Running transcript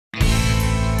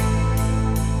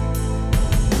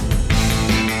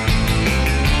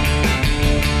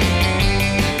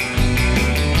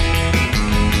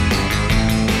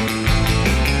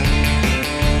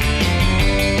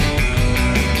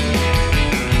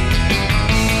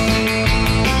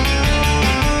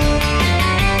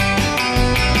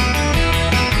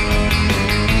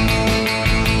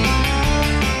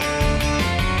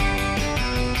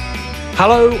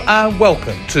Hello and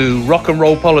welcome to Rock and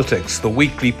Roll Politics, the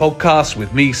weekly podcast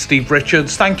with me, Steve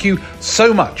Richards. Thank you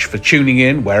so much for tuning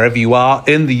in wherever you are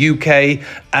in the UK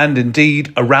and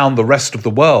indeed around the rest of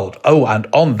the world. Oh, and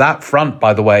on that front,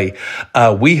 by the way,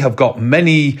 we have got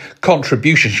many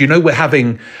contributions. You know, we're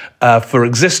having, for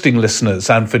existing listeners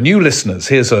and for new listeners,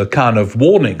 here's a kind of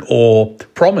warning or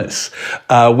promise.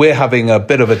 We're having a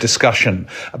bit of a discussion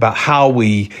about how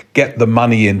we get the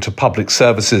money into public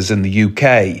services in the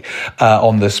UK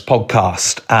on this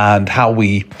podcast and how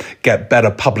we get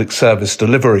better public service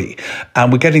delivery.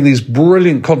 And we're getting these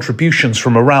brilliant contributions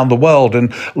from around the world.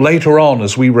 And later on,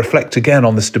 as we reflect again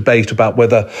on this debate about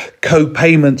whether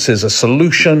co-payments is a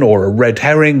solution or a red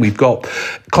herring, we've got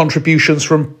contributions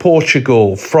from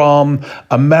Portugal, from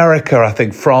America, I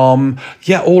think, from,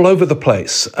 all over the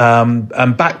place,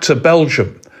 and back to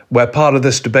Belgium, where part of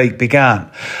this debate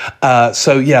began.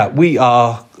 We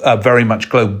are very much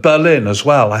global. Berlin as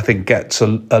well, I think, gets a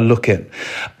look in.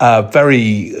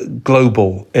 Very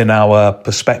global in our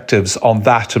perspectives on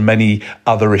that and many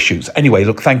other issues. Anyway,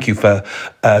 look, thank you for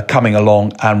coming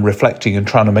along and reflecting and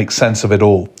trying to make sense of it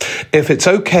all. If it's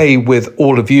okay with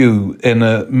all of you, in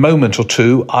a moment or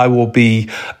two, I will be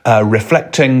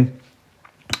reflecting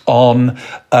on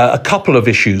a couple of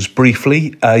issues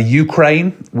briefly.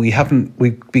 Ukraine,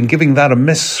 we've been giving that a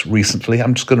miss recently.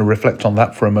 I'm just going to reflect on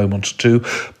that for a moment or two,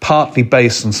 partly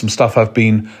based on some stuff I've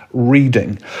been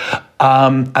reading.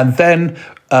 And then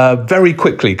very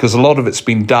quickly, because a lot of it's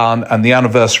been done and the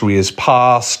anniversary is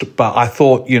past, but I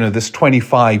thought, this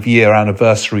 25-year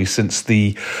anniversary since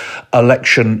the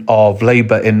election of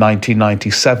Labour in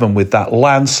 1997 with that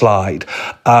landslide,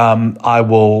 I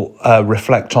will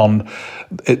reflect on.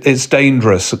 It's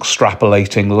dangerous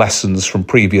extrapolating lessons from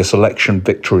previous election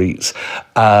victories,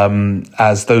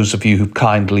 as those of you who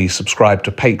kindly subscribe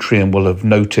to Patreon will have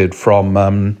noted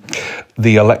from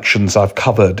the elections I've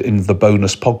covered in the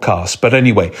bonus podcast. But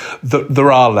anyway,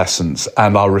 there are lessons,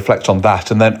 and I'll reflect on that.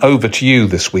 And then over to you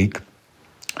this week,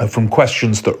 from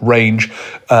questions that range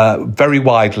very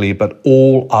widely, but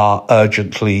all are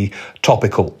urgently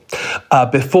topical.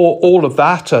 Before all of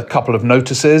that, a couple of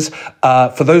notices.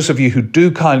 For those of you who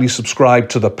do kindly subscribe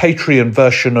to the Patreon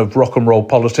version of Rock and Roll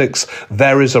Politics,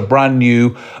 there is a brand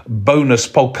new bonus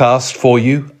podcast for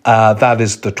you. That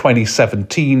is the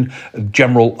 2017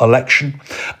 general election.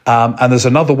 And there's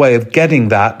another way of getting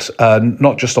that,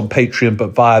 not just on Patreon, but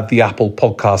via the Apple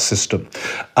podcast system.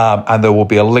 And there will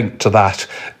be a link to that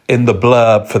in the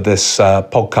blurb for this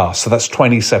podcast. So that's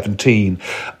 2017,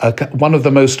 one of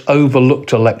the most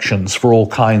overlooked elections for all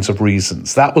kinds of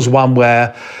reasons. That was one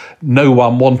where no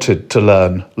one wanted to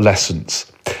learn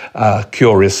lessons,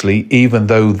 curiously, even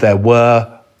though there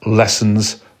were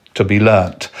lessons to be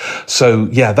learnt. So,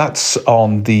 that's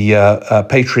on the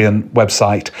Patreon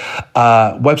website.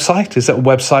 Is it a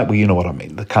website? Well, you know what I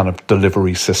mean, the kind of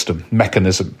delivery system,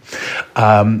 mechanism.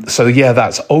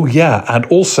 That's, and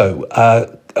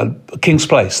also King's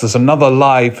Place, there's another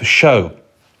live show.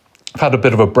 I've had a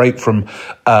bit of a break from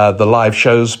the live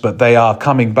shows, but they are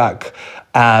coming back.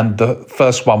 And the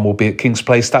first one will be at King's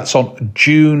Place. That's on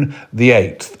June the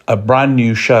 8th, a brand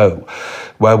new show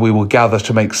where we will gather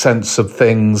to make sense of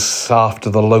things after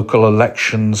the local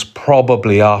elections,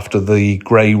 probably after the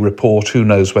Grey Report. Who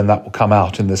knows when that will come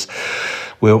out in this.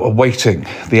 We're awaiting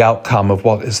the outcome of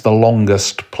what is the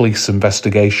longest police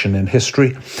investigation in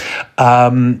history.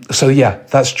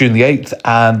 That's June the 8th,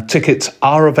 and tickets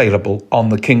are available on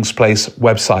the King's Place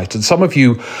website. And some of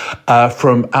you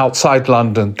from outside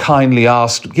London kindly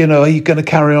asked, are you going to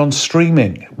carry on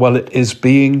streaming? Well, it is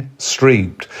being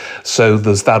streamed. So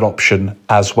there's that option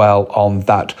as well on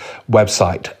that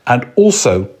website. And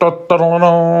also,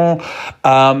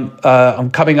 I'm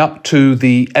coming up to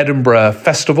the Edinburgh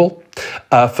Festival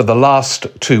for the last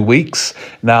 2 weeks.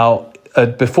 Now,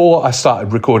 before I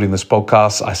started recording this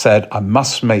podcast, I said I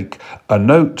must make a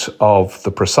note of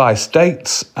the precise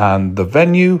dates and the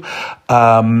venue,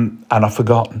 and I've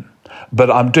forgotten. But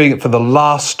I'm doing it for the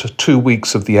last 2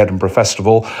 weeks of the Edinburgh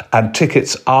Festival, and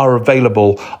tickets are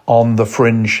available on the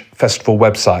Fringe Festival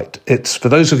website. It's, for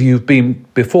those of you who've been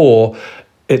before,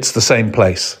 it's the same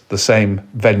place, the same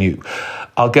venue.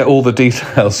 I'll get all the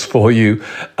details for you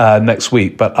next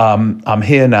week, but I'm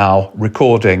here now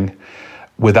recording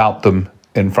without them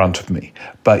in front of me.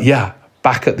 But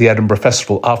back at the Edinburgh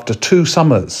Festival after 2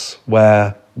 summers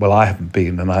where, I haven't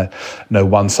been, and I know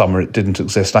one summer it didn't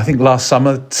exist. I think last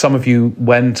summer some of you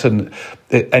went, and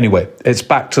anyway, it's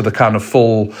back to the kind of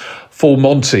full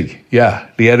Monty,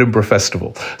 the Edinburgh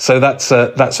Festival. So that's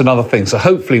another thing. So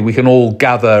hopefully we can all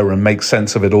gather and make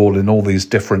sense of it all in all these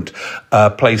different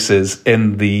places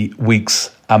in the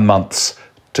weeks and months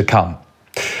to come.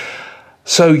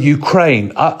 So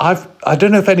Ukraine, I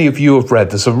don't know if any of you have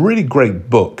read, there's a really great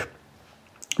book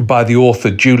by the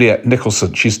author Juliet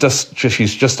Nicholson. She's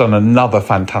just done another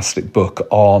fantastic book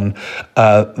on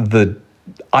the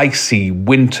icy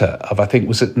winter of, I think,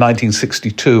 was it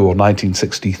 1962 or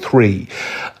 1963,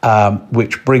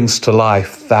 which brings to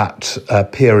life that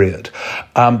period.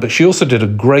 But she also did a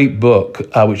great book,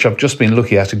 which I've just been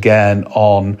looking at again,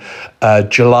 on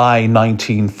July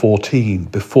 1914,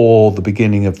 before the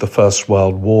beginning of the First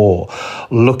World War,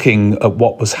 looking at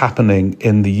what was happening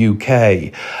in the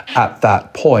UK at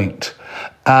that point.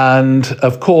 And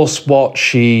of course, what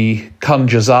she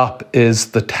conjures up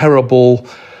is the terrible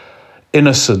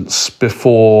innocence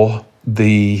before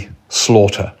the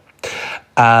slaughter,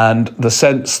 and the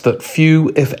sense that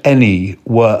few, if any,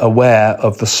 were aware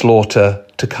of the slaughter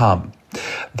to come.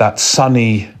 That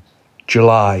sunny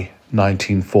July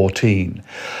 1914.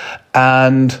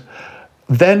 And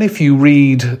then if you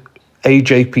read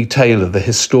A.J.P. Taylor, the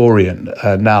historian,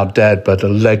 now dead but a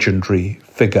legendary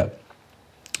figure,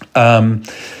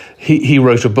 he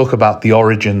wrote a book about the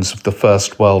origins of the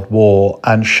First World War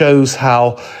and shows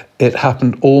how it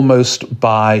happened almost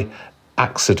by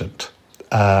accident,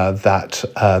 that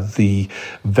the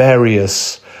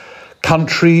various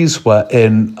countries were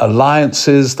in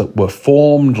alliances that were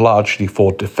formed largely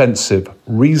for defensive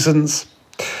reasons,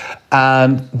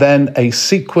 and then a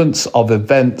sequence of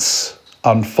events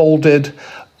unfolded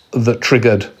that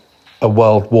triggered a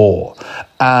world war.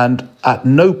 And at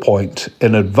no point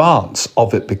in advance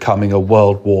of it becoming a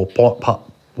world war,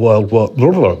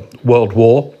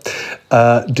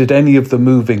 did any of the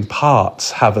moving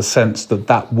parts have a sense that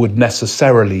that would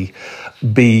necessarily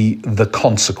be the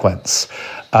consequence.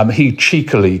 He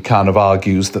cheekily kind of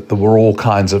argues that there were all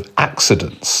kinds of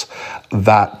accidents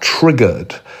that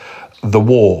triggered the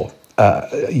war.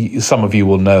 Some of you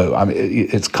will know, I mean,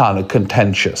 it's kind of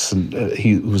contentious, and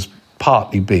he was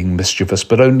partly being mischievous,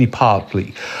 but only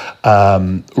partly.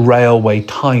 Railway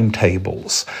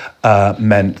timetables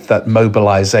meant that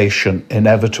mobilization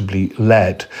inevitably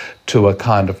led to a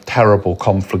kind of terrible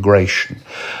conflagration.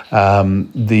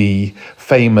 The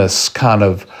famous kind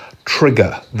of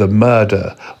trigger, the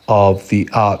murder of the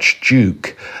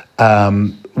Archduke,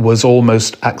 was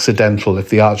almost accidental. If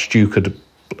the Archduke had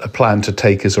planned to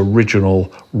take his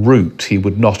original route, he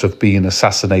would not have been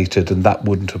assassinated, and that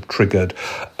wouldn't have triggered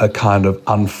a kind of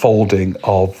unfolding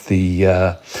of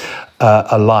the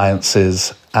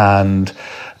alliances and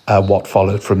what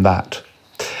followed from that.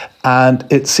 And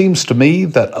it seems to me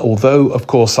that, although, of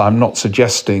course, I'm not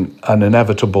suggesting an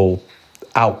inevitable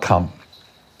outcome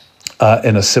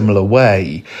in a similar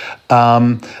way,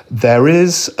 there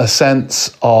is a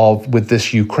sense of, with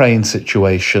this Ukraine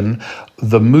situation,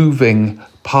 the moving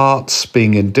parts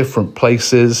being in different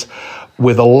places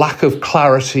with a lack of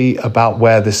clarity about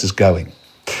where this is going.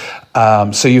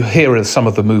 So you hear some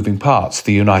of the moving parts.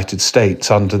 The United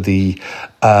States under the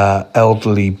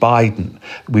elderly Biden.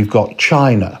 We've got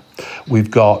China. We've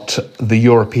got the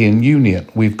European Union.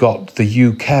 We've got the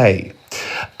UK.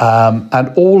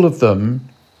 And all of them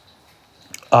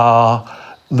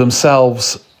are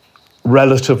themselves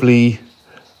relatively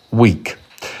weak.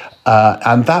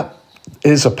 And that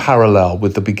is a parallel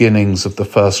with the beginnings of the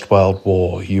First World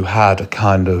War. You had a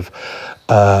kind of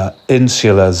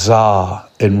insular Tsar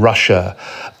in Russia,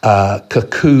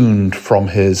 cocooned from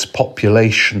his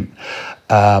population.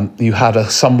 You had a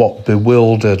somewhat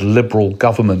bewildered liberal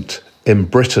government in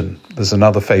Britain. There's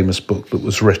another famous book that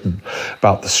was written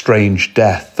about the strange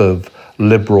death of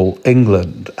liberal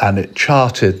England, and it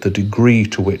charted the degree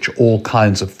to which all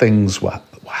kinds of things were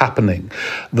happening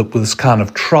that was kind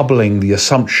of troubling the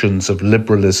assumptions of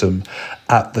liberalism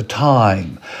at the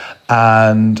time.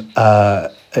 And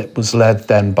it was led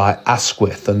then by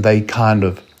Asquith, and they kind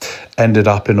of ended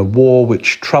up in a war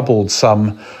which troubled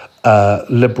some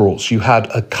liberals. You had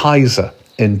a Kaiser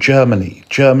in Germany.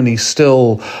 Germany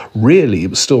still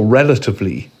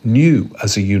relatively new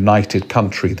as a united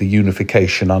country, the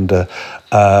unification under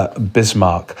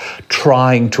Bismarck,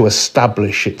 trying to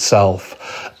establish itself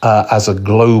as a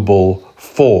global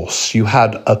force. You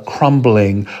had a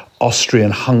crumbling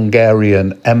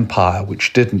Austrian-Hungarian Empire,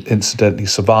 which didn't incidentally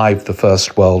survive the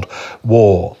First World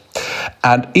War.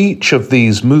 And each of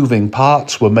these moving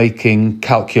parts were making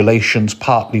calculations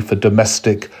partly for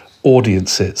domestic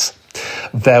audiences.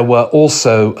 There were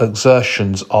also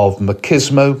exertions of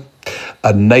machismo,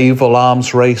 a naval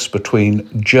arms race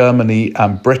between Germany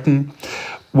and Britain,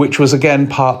 which was again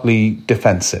partly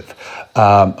defensive.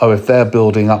 If they're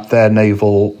building up their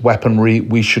naval weaponry,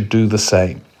 we should do the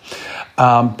same.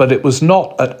 But it was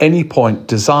not at any point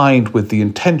designed with the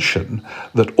intention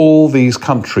that all these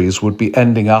countries would be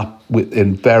ending up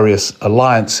in various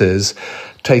alliances,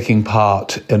 taking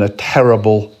part in a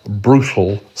terrible,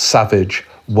 brutal, savage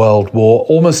world war,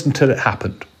 almost until it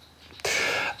happened.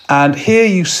 And here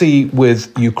you see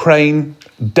with Ukraine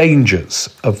dangers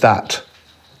of that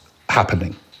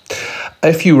happening.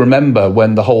 If you remember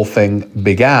when the whole thing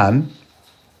began,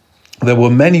 there were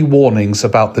many warnings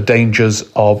about the dangers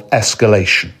of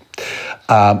escalation.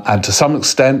 And to some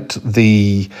extent,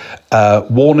 the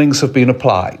warnings have been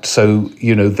applied. So,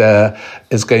 there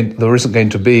isn't going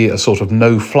to be a sort of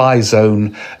no-fly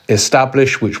zone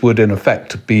established, which would in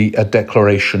effect be a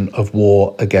declaration of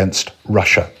war against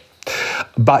Russia.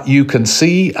 But you can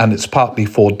see, and it's partly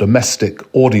for domestic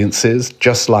audiences,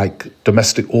 just like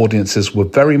domestic audiences were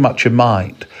very much in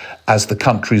mind as the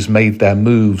countries made their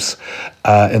moves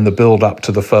in the build-up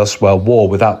to the First World War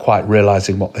without quite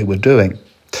realizing what they were doing.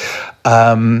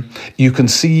 You can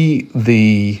see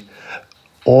the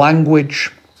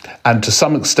language, and to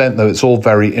some extent, though it's all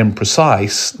very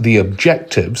imprecise, the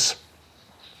objectives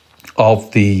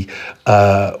of the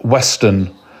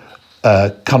Western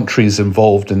countries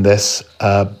involved in this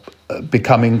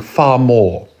becoming far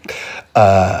more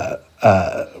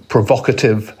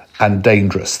provocative and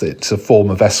dangerous. It's a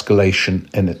form of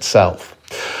escalation in itself.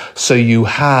 So you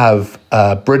have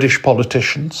British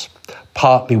politicians,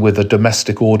 partly with a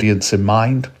domestic audience in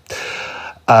mind,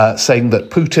 saying that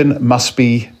Putin must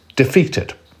be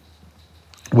defeated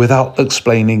without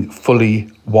explaining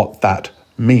fully what that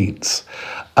means.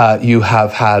 You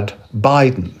have had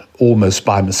Biden, almost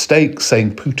by mistake,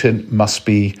 saying Putin must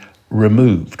be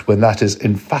removed, when that is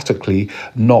emphatically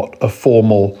not a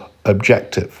formal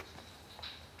objective.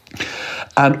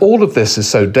 And all of this is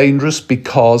so dangerous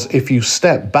because if you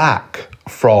step back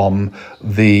from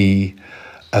the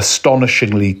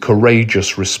astonishingly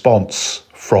courageous response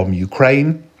from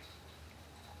Ukraine,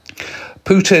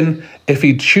 Putin, if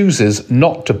he chooses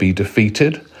not to be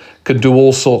defeated, can do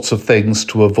all sorts of things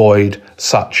to avoid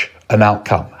such an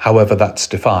outcome, however that's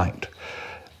defined.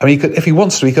 I mean, if he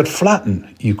wants to, he could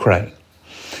flatten Ukraine.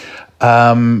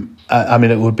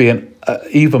 It would be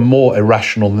even more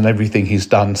irrational than everything he's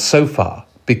done so far,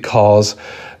 because,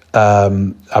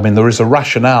 there is a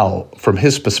rationale from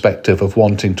his perspective of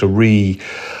wanting to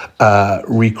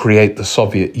recreate the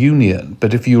Soviet Union.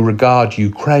 But if you regard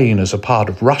Ukraine as a part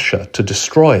of Russia, to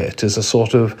destroy it is a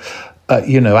sort of,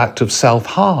 act of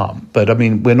self-harm. But,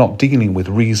 we're not dealing with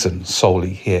reason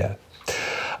solely here.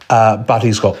 But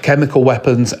he's got chemical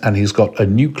weapons and he's got a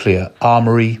nuclear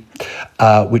armory,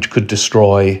 which could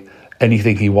destroy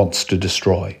anything he wants to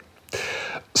destroy.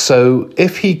 So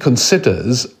if he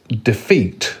considers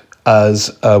defeat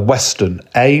as a Western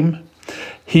aim,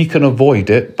 he can avoid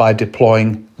it by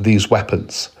deploying these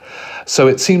weapons. So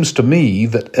it seems to me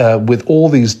that with all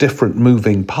these different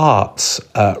moving parts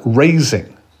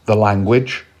raising the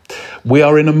language, we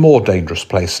are in a more dangerous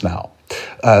place now.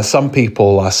 Some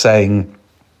people are saying,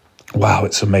 wow,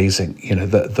 it's amazing,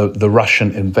 the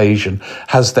Russian invasion.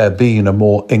 Has there been a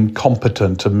more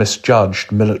incompetent and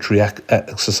misjudged military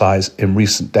exercise in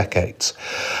recent decades?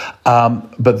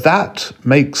 But that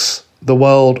makes the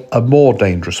world a more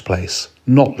dangerous place,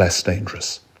 not less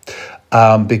dangerous.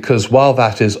 Because while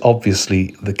that is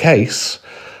obviously the case,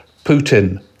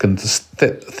 Putin can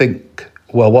think,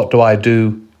 well, what do I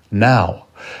do now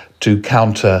to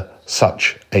counter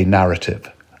such a narrative?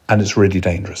 And it's really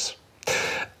dangerous.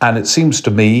 And it seems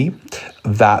to me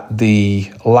that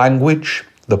the language,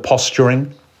 the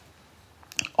posturing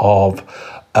of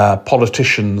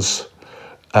politicians,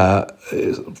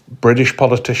 British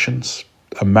politicians,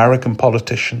 American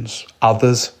politicians,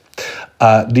 others,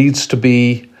 needs to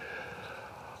be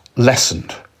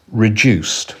lessened,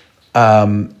 reduced,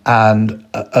 and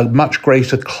a much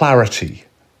greater clarity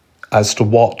as to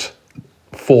what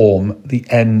form the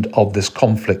end of this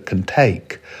conflict can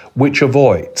take, which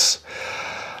avoids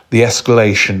the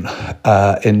escalation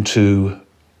into,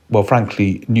 well,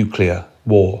 frankly, nuclear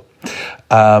war.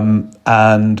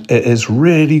 And it is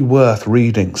really worth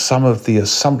reading some of the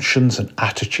assumptions and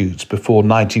attitudes before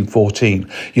 1914.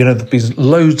 There's been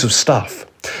loads of stuff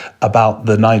about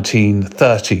the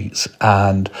 1930s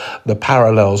and the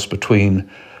parallels between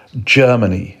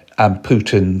Germany and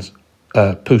Putin's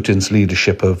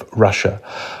leadership of Russia.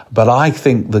 But I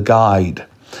think the guide,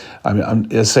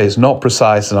 I say it's not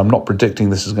precise and I'm not predicting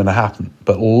this is going to happen,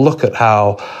 but look at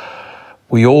how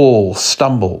we all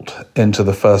stumbled into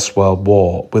the First World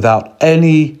War without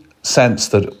any sense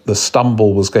that the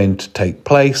stumble was going to take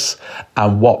place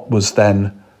and what was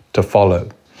then to follow.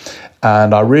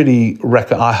 And I really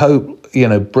reckon, I hope,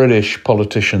 British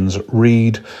politicians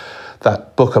read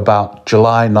that book about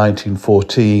July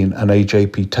 1914 and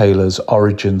A.J.P. Taylor's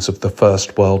Origins of the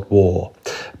First World War,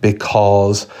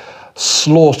 because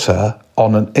slaughter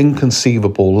on an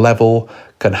inconceivable level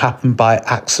can happen by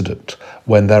accident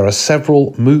when there are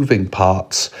several moving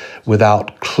parts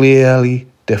without clearly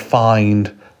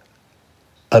defined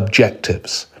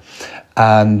objectives.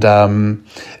 And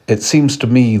it seems to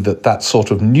me that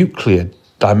sort of nuclear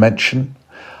dimension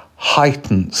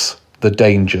heightens the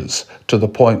dangers to the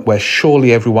point where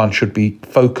surely everyone should be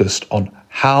focused on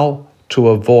how to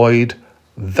avoid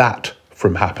that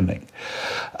from happening.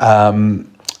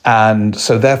 And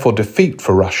so therefore defeat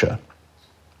for Russia,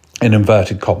 in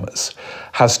inverted commas,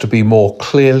 has to be more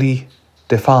clearly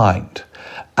defined.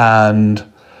 And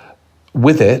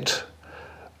with it,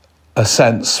 a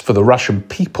sense for the Russian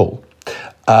people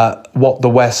what the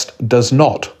West does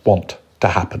not want to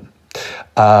happen.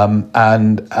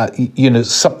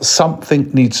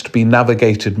 Something needs to be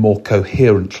navigated more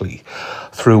coherently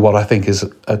through what I think is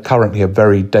currently a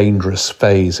very dangerous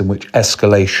phase in which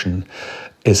escalation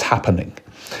is happening,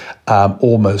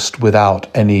 almost without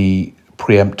any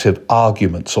preemptive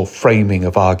arguments or framing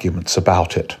of arguments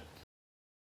about it.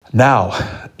 Now,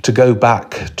 to go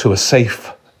back to a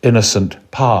safe, innocent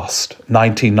past,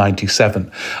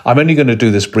 1997. I'm only going to do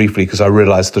this briefly because I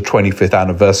realise the 25th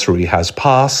anniversary has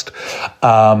passed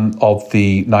of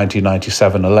the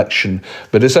 1997 election,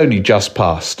 but it's only just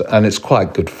passed, and it's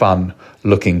quite good fun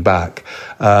looking back.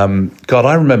 God,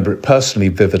 I remember it personally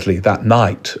vividly, that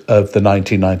night of the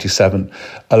 1997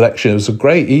 election. It was a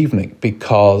great evening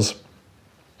because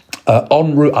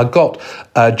en route,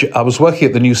 I was working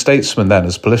at the New Statesman then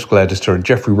as political editor, and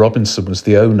Geoffrey Robinson was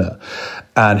the owner,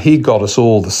 and he got us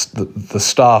all, the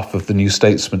staff of the New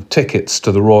Statesman, tickets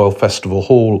to the Royal Festival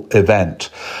Hall event,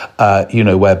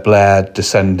 where Blair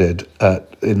descended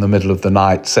in the middle of the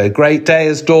night, say, "Great day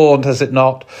has dawned, has it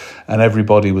not?" And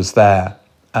everybody was there,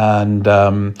 and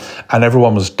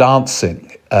everyone was dancing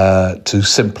to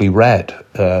Simply Red,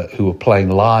 who were playing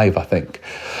live, I think.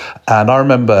 And I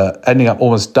remember ending up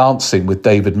almost dancing with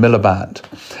David Miliband,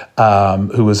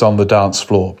 who was on the dance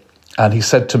floor. And he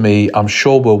said to me, "I'm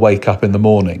sure we'll wake up in the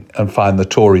morning and find the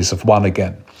Tories have won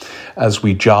again," as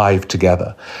we jived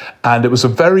together. And it was a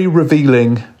very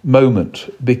revealing moment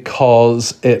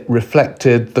because it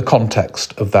reflected the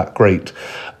context of that great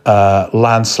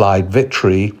landslide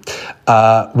victory,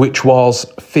 which was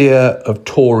fear of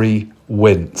Tory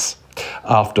wins.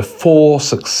 After 4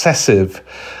 successive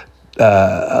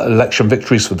election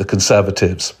victories for the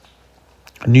Conservatives,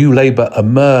 New Labour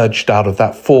emerged out of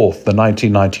that fourth, the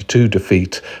 1992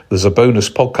 defeat. There's a bonus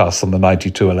podcast on the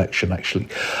 92 election, actually,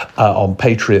 on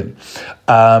Patreon.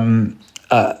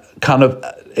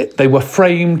 They were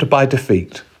framed by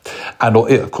defeat. And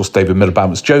of course, David Miliband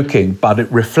was joking, but it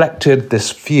reflected this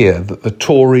fear that the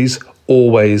Tories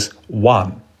always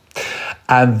won.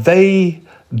 And they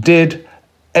did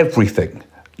everything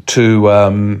to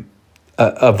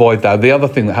avoid that. The other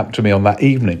thing that happened to me on that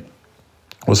evening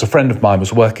was a friend of mine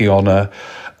was working on a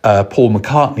Paul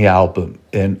McCartney album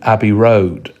in Abbey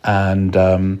Road, and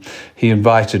he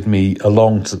invited me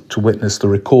along to witness the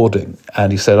recording.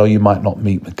 And he said, "Oh, you might not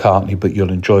meet McCartney, but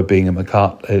you'll enjoy being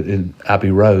in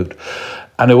Abbey Road."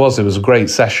 And it was a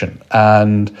great session.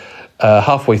 And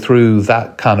halfway through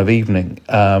that kind of evening,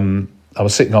 I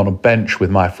was sitting on a bench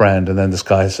with my friend, and then this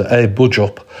guy said, "Hey, budge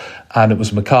up." And it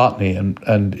was McCartney,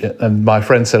 and my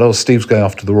friend said, "Oh, Steve's going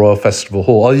off to the Royal Festival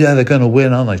Hall." "Oh, yeah, they're going to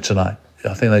win, aren't they, tonight?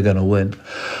 I think they're going to win."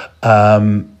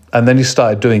 And then he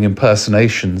started doing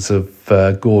impersonations of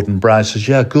Gordon Brown. He says,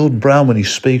 "Yeah, Gordon Brown, when he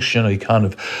speaks, he kind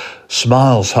of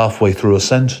smiles halfway through a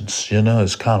sentence.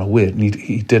 It's kind of weird." And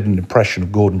he did an impression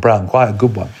of Gordon Brown, quite a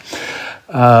good one.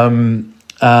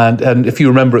 And if you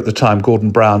remember at the time,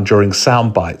 Gordon Brown, during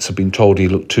sound bites, had been told he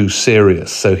looked too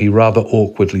serious, so he rather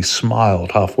awkwardly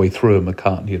smiled halfway through, and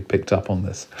McCartney had picked up on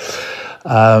this.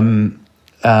 I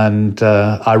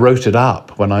wrote it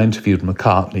up when I interviewed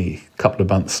McCartney a couple of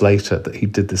months later, that he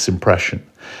did this impression.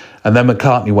 And then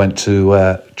McCartney went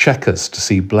to Chequers to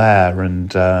see Blair,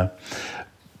 and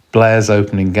Blair's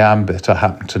opening gambit, I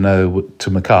happen to know, to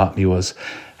McCartney was,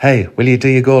 "Hey, will you do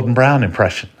your Gordon Brown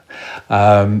impression?"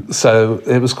 So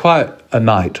it was quite a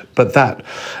night. But that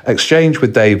exchange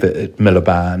with David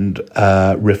Miliband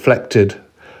reflected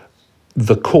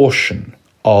the caution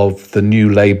of the New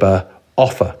Labour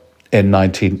offer in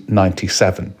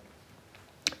 1997.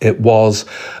 It was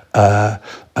an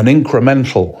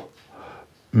incremental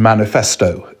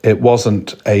manifesto. It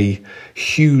wasn't a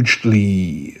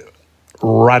hugely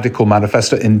radical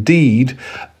manifesto. Indeed,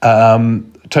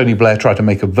 Tony Blair tried to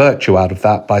make a virtue out of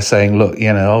that by saying, look,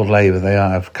 old Labour, they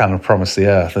have kind of promised the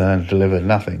earth and then delivered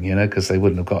nothing, because they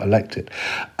wouldn't have got elected.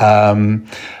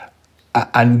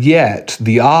 And yet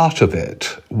the art of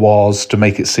it was to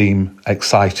make it seem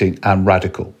exciting and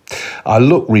radical. I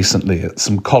looked recently at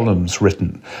some columns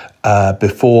written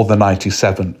before the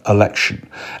 97 election,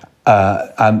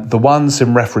 and the ones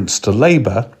in reference to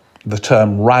Labour, the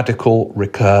term radical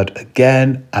recurred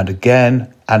again and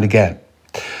again and again.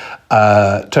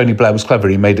 Tony Blair was clever.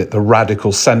 He made it the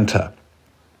radical centre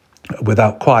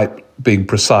without quite being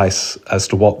precise as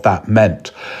to what that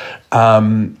meant.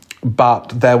 But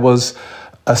there was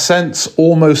a sense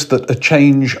almost that a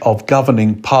change of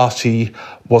governing party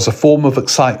was a form of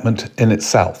excitement in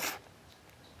itself.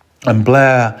 And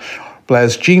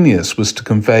Blair's genius was to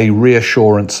convey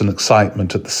reassurance and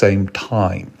excitement at the same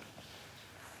time.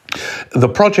 The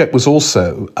project was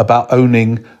also about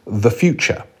owning the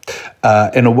future.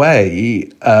 In a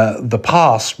way, the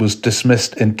past was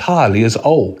dismissed entirely as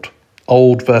old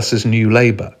versus new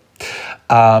Labour.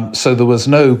 So there was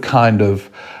no kind of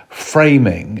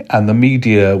framing, and the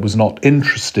media was not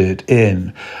interested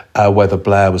in whether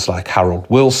Blair was like Harold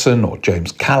Wilson or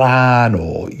James Callaghan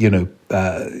or,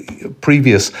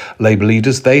 previous Labour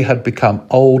leaders. They had become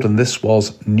old and this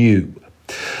was new.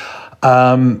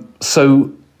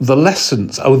 So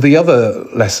the other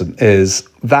lesson is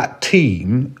that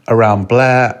team around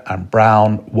Blair and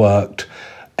Brown worked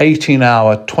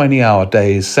 18-hour, 20-hour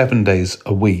days, 7 days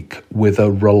a week with a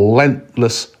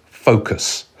relentless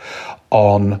focus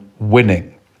on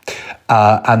winning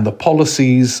and the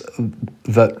policies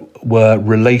that were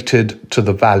related to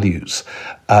the values.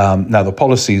 Now, the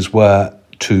policies were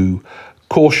too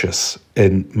cautious,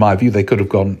 in my view. They could have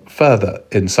gone further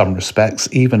in some respects,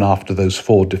 even after those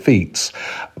 4 defeats.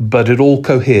 But it all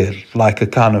cohered like a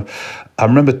kind of... I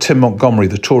remember Tim Montgomery,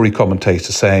 the Tory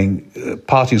commentator, saying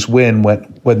parties win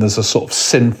when there's a sort of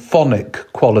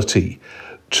symphonic quality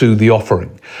to the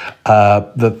offering,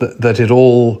 that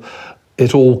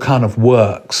it all kind of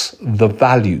works, the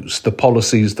values, the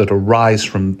policies that arise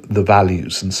from the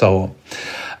values and so on.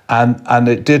 And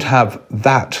it did have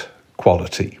that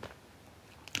quality.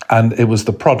 And it was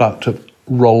the product of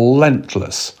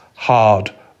relentless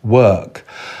hard work.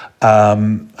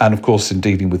 And of course, in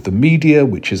dealing with the media,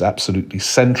 which is absolutely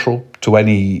central to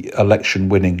any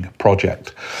election-winning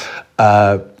project,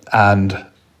 and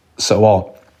so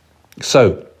on.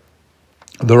 So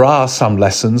there are some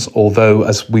lessons, although,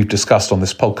 as we've discussed on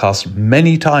this podcast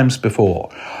many times before,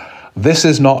 this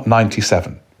is not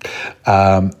 97.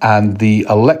 And the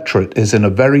electorate is in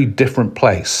a very different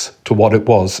place to what it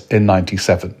was in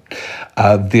 97.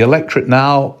 The electorate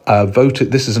now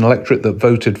voted, this is an electorate that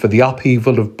voted for the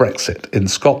upheaval of Brexit. In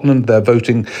Scotland, they're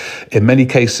voting, in many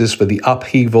cases, for the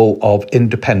upheaval of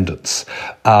independence.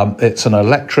 It's an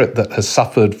electorate that has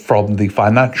suffered from the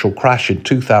financial crash in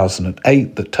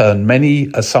 2008 that turned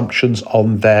many assumptions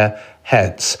on their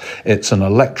heads. It's an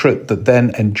electorate that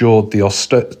then endured the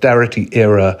austerity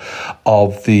era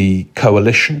of the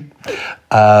coalition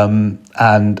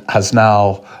and has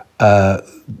now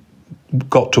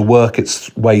got to work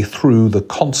its way through the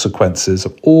consequences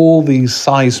of all these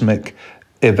seismic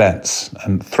events,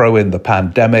 and throw in the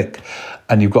pandemic,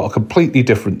 and you've got a completely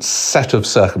different set of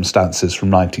circumstances from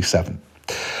 97.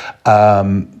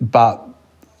 But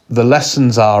the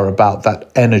lessons are about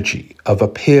that energy of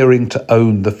appearing to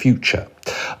own the future,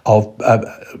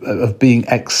 of being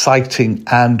exciting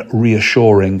and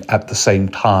reassuring at the same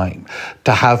time,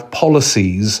 to have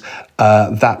policies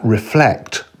that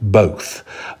reflect both,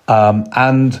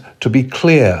 and to be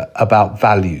clear about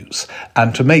values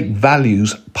and to make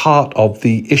values part of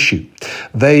the issue.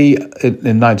 They,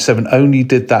 in 97, only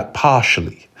did that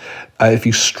partially. If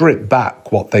you strip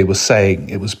back what they were saying,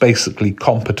 it was basically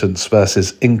competence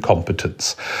versus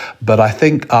incompetence. But I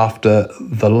think after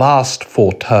the last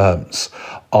 4 terms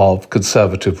of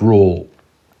Conservative rule,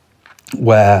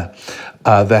 where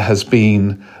there has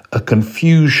been a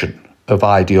confusion of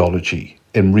ideology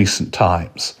in recent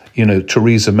times,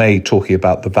 Theresa May talking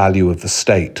about the value of the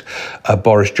state,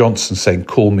 Boris Johnson saying,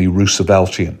 call me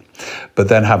Rooseveltian, but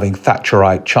then having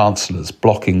Thatcherite chancellors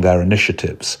blocking their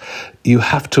initiatives. You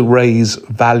have to raise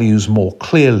values more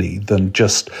clearly than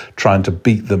just trying to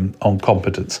beat them on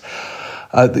competence.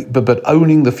 But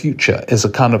owning the future is a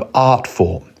kind of art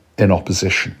form in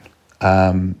opposition.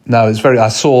 Now, I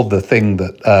saw the thing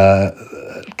that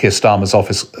Keir Starmer's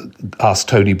office asked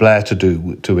Tony Blair to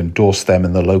do, to endorse them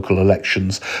in the local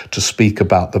elections, to speak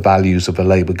about the values of a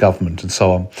Labour government and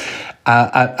so on.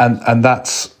 And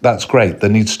that's great. There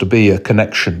needs to be a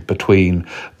connection between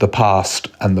the past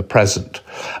and the present,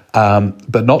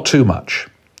 but not too much.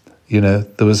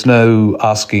 There was no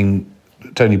asking.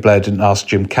 Tony Blair didn't ask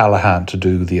Jim Callaghan to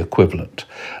do the equivalent.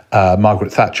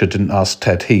 Margaret Thatcher didn't ask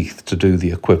Ted Heath to do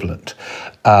the equivalent.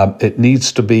 It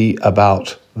needs to be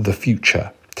about the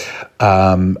future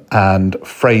and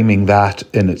framing that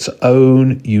in its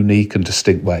own unique and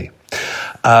distinct way.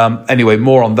 Anyway,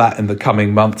 more on that in the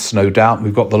coming months, no doubt.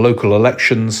 We've got the local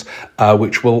elections,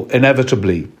 which will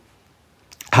inevitably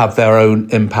have their own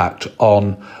impact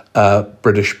on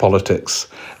British politics,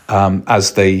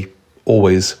 as they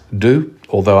always do,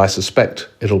 although I suspect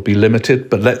it'll be limited.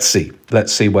 But let's see.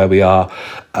 Let's see where we are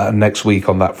next week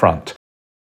on that front.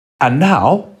 And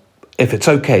now, if it's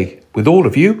okay with all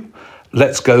of you,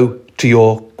 let's go to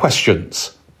your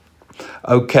questions.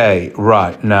 Okay,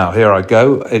 right, now here I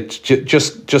go. It's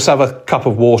just have a cup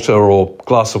of water or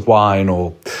glass of wine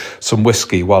or some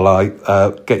whiskey while I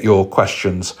get your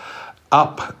questions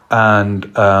up. And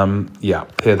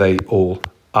here they all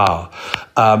are.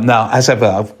 Now, as ever,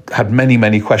 I've had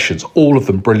many questions, all of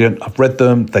them brilliant. I've read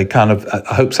them. They kind of,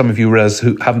 I hope some of you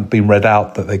who haven't been read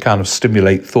out, that they kind of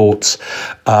stimulate thoughts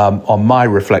on my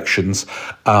reflections.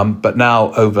 But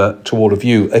now over to all of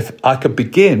you. If I could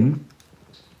begin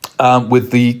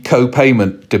with the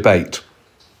co-payment debate,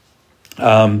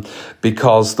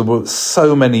 because there were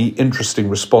so many interesting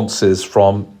responses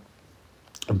from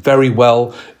very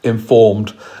well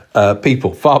informed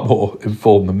people, far more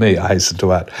informed than me, I hasten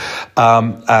to add.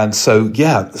 So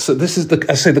this is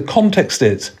the context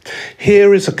is,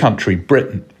 here is a country,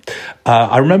 Britain.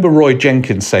 I remember Roy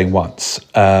Jenkins saying once,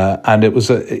 and he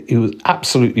was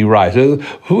absolutely right.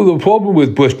 The problem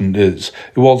with Britain is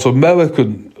it wants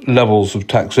American levels of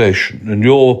taxation and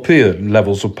European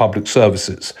levels of public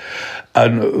services.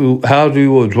 And how do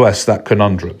you address that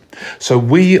conundrum? So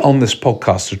we on this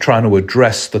podcast are trying to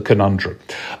address the conundrum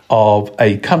of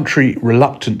a country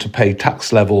reluctant to pay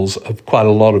tax levels of quite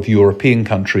a lot of European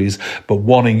countries, but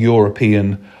wanting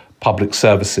European public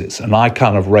services. And I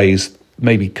kind of raised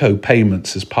maybe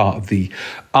co-payments as part of the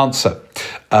answer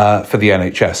for the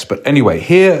NHS. But anyway,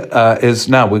 here is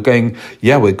now we've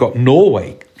got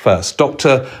Norway first.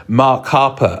 Dr. Mark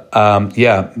Harper.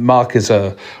 Mark is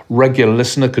a regular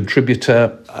listener,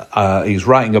 contributor. He's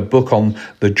writing a book on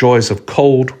the joys of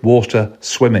cold water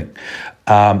swimming,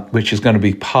 which is going to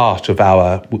be part of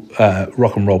our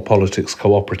Rock and Roll Politics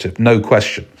Cooperative. No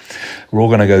question. We're all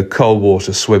going to go cold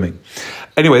water swimming.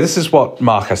 Anyway, this is what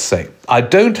Mark has to say. I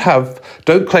don't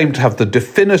claim to have the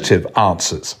definitive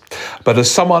answers, but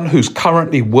as someone who's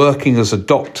currently working as a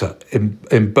doctor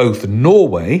in both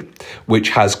Norway, which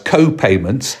has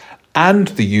co-payments, and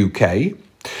the UK,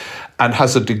 and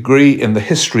has a degree in the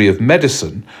history of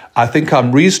medicine, I think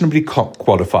I'm reasonably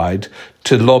qualified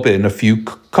to lob in a few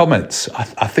comments.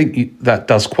 I think that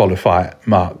does qualify,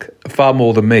 Mark, far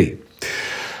more than me.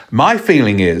 My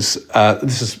feeling is,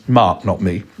 this is Mark, not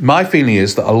me, my feeling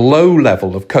is that a low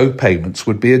level of co-payments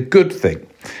would be a good thing.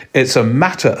 It's a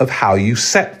matter of how you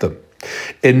set them.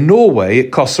 In Norway,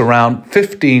 it costs around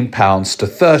 £15 to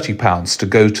 £30 to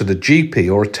go to the GP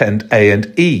or attend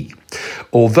A&E.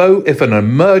 Although if an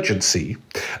emergency,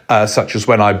 such as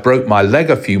when I broke my leg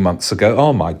a few months ago,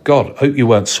 oh my God, I hope you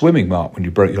weren't swimming, Mark, when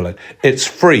you broke your leg, it's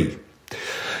free.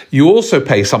 You also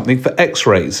pay something for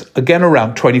x-rays, again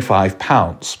around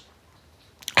 £25.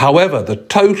 However, the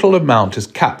total amount is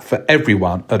capped for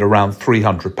everyone at around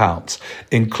 £300,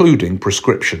 including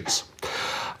prescriptions.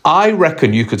 I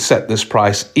reckon you could set this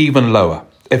price even lower.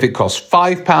 If it costs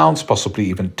 £5, possibly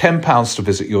even £10 to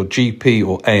visit your GP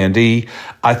or A&E,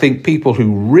 I think people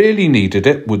who really needed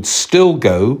it would still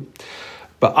go,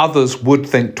 but others would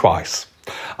think twice.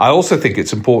 I also think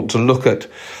it's important to look at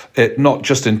it not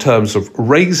just in terms of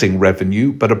raising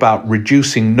revenue, but about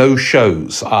reducing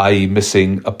no-shows, i.e.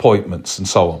 missing appointments and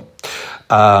so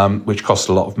on, which cost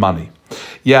a lot of money.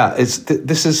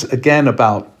 This is again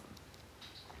about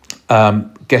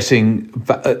this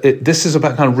is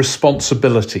about kind of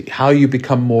responsibility, how you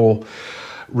become more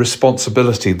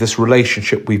responsibility, this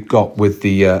relationship we've got with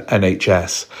the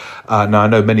NHS. Now, I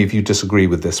know many of you disagree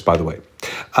with this, by the way.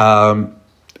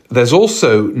 There's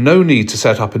also no need to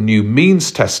set up a new means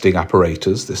testing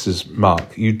apparatus. This is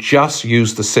Mark. You just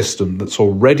use the system that's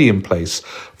already in place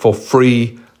for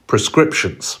free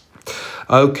prescriptions.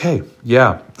 Okay,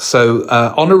 yeah. So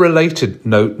on a related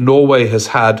note, Norway has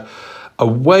had a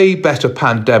way better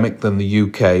pandemic than the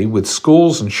UK, with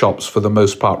schools and shops for the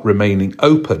most part remaining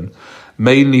open,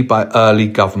 mainly by early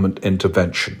government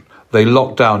intervention. They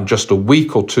locked down just a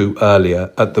week or two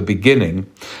earlier at the beginning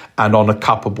and on a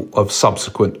couple of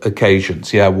subsequent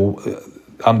occasions.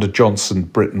 Under Johnson,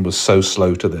 Britain was so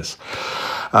slow to this.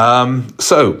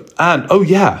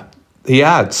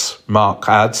 Mark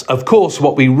adds, of course,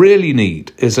 what we really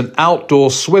need is an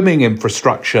outdoor swimming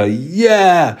infrastructure,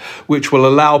 which will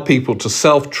allow people to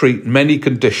self-treat many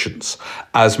conditions,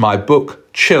 as my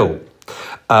book, Chill,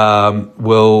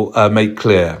 will make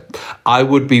clear. I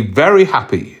would be very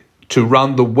happy to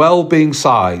run the well-being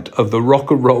side of the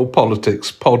Rock and Roll Politics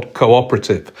Pod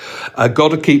Cooperative. Got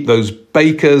to keep those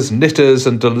bakers, knitters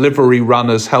and delivery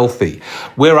runners healthy.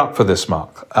 We're up for this,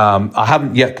 Mark. I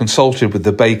haven't yet consulted with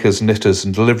the bakers, knitters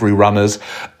and delivery runners,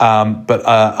 but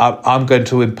I'm going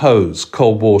to impose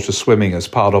cold water swimming as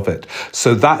part of it.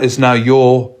 So that is now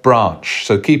your branch.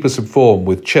 So keep us informed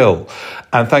with Chill.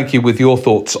 And thank you with your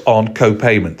thoughts on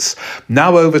co-payments.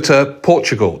 Now over to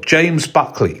Portugal. James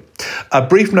Buckley. A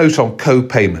brief note on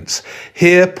co-payments.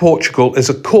 Here, Portugal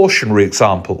is a cautionary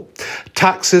example.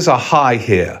 Taxes are high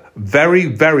here, very,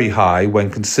 very high when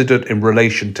considered in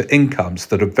relation to incomes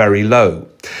that are very low.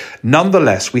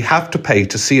 Nonetheless, we have to pay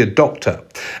to see a doctor,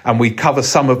 and we cover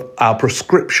some of our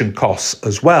prescription costs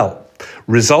as well.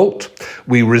 Result,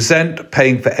 we resent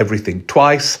paying for everything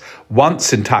twice,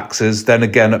 once in taxes, then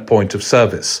again at point of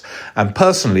service. And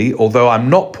personally, although I'm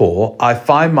not poor, I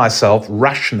find myself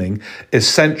rationing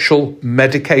essential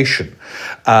medication.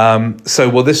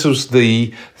 This was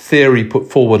the theory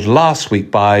put forward last week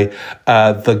by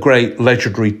the great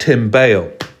legendary Tim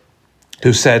Bale,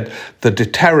 who said the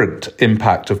deterrent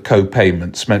impact of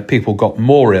co-payments meant people got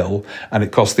more ill and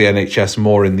it cost the NHS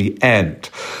more in the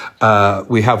end.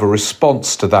 We have a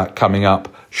response to that coming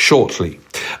up shortly.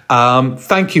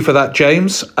 Thank you for that,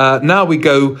 James. Now we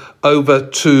go over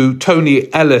to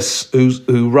Tony Ellis,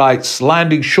 who writes,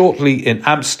 landing shortly in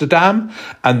Amsterdam,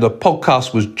 and the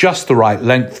podcast was just the right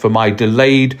length for my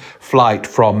delayed flight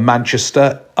from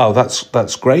Manchester. Oh,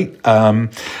 that's great.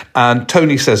 And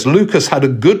Tony says, Lucas had a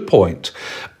good point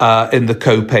in the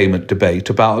co-payment debate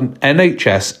about an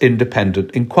NHS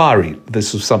independent inquiry.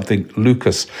 This was something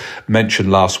Lucas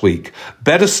mentioned last week.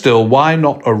 Better still, why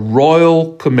not a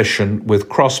royal commission with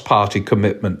cross-party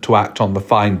commitment to act on the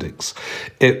findings?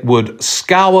 It would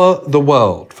scour the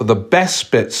world for the best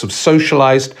bits of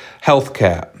socialised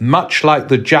healthcare, much like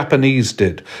the Japanese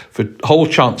did for whole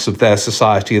chunks of their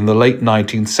society in the late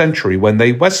 19th century when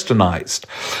they westernised.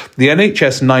 The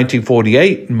NHS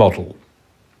 1948 model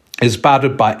is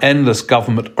battered by endless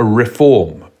government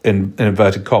reform, in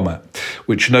inverted comma,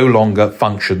 which no longer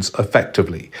functions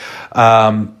effectively.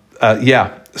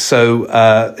 So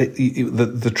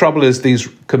the trouble is these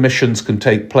commissions can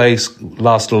take place,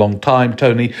 last a long time,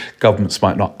 Tony. Governments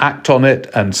might not act on it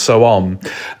and so on.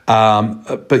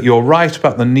 But you're right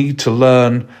about the need to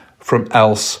learn from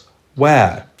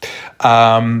elsewhere.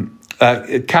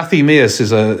 Kathy Mears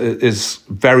is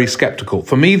very sceptical.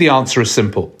 For me, the answer is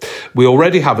simple. We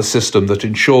already have a system that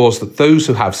ensures that those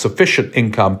who have sufficient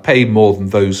income pay more than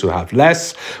those who have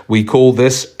less. We call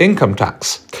this income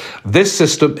tax. This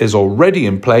system is already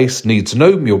in place, needs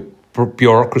no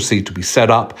bureaucracy to be set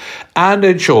up, and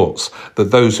ensures that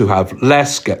those who have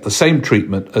less get the same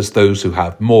treatment as those who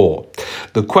have more.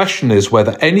 The question is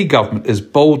whether any government is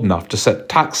bold enough to set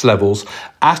tax levels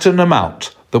at an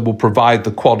amount that will provide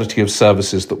the quality of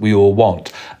services that we all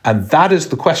want. And that is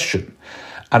the question.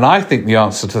 And I think the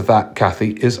answer to that,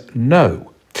 Kathy, is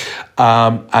no.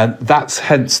 And that's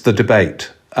hence the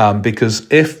debate. Because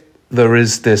if there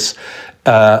is this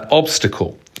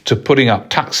obstacle to putting up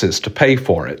taxes to pay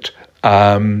for it,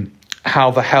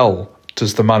 how the hell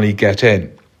does the money get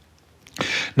in?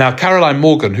 Now, Caroline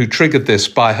Morgan, who triggered this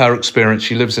by her experience,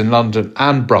 she lives in London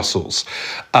and Brussels,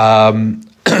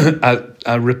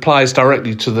 replies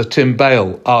directly to the Tim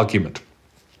Bale argument.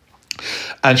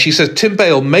 And she says, Tim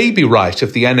Bale may be right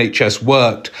if the NHS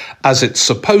worked as it's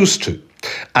supposed to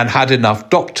and had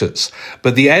enough doctors,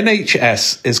 but the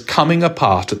NHS is coming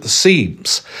apart at the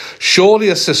seams. Surely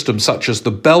a system such as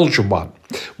the Belgian one,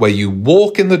 where you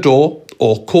walk in the door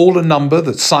or call a number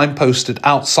that's signposted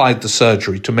outside the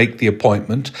surgery to make the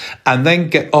appointment and then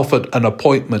get offered an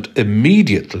appointment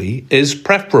immediately, is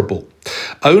preferable.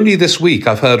 Only this week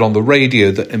I've heard on the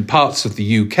radio that in parts of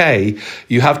the UK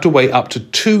you have to wait up to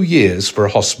 2 years for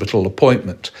a hospital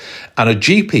appointment, and a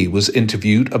GP was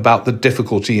interviewed about the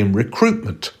difficulty in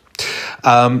recruitment.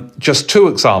 Just two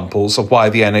examples of why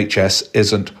the NHS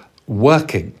isn't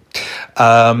working.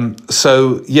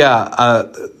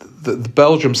 The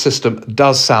Belgium system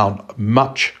does sound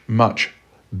much, much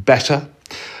better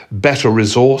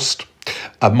resourced,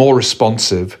 more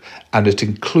responsive, and it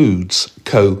includes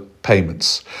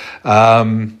co-payments.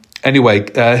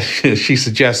 She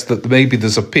suggests that maybe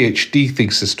there's a PhD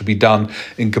thesis to be done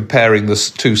in comparing the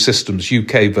two systems,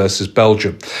 UK versus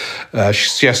Belgium. She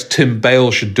suggests Tim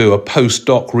Bale should do a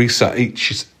postdoc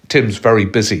research. Tim's very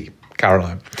busy,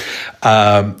 Caroline.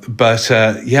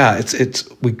 It's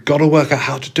we've got to work out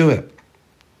how to do it.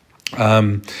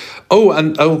 Caroline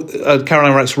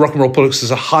writes, rock and roll politics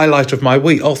is a highlight of my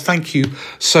week. Oh, thank you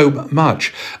so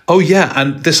much. Oh, yeah,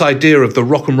 and this idea of the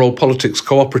rock and roll politics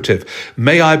cooperative.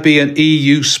 May I be an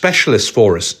EU specialist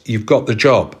for us? You've got the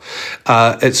job.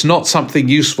 It's not something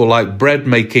useful like bread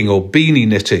making or beanie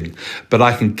knitting, but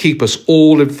I can keep us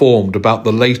all informed about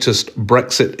the latest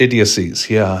Brexit idiocies.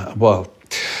 Yeah, well...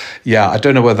 Yeah, I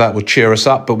don't know whether that would cheer us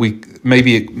up, but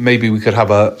maybe we could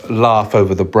have a laugh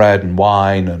over the bread and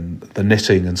wine and the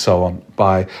knitting and so on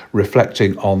by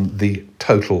reflecting on the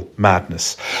total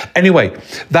madness. Anyway,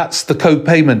 that's the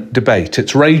co-payment debate.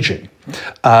 It's raging.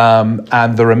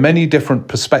 And there are many different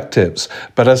perspectives.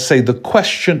 But as I say, the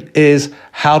question is,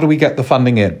 how do we get the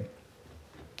funding in?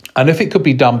 And if it could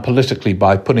be done politically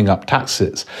by putting up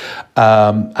taxes,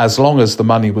 as long as the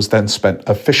money was then spent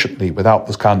efficiently without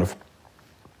this kind of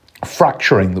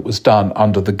fracturing that was done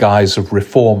under the guise of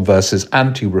reform versus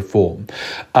anti-reform,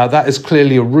 that is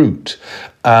clearly a route.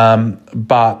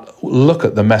 But look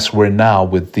at the mess we're in now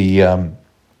with the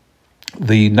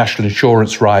national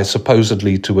insurance rise,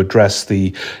 supposedly to address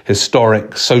the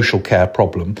historic social care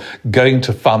problem, going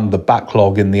to fund the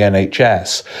backlog in the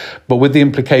NHS, but with the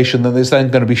implication that it's then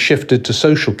going to be shifted to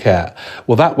social care.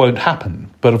 Well, that won't happen.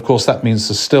 But of course, that means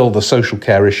there's still the social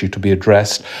care issue to be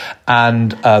addressed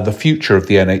and the future of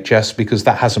the NHS, because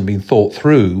that hasn't been thought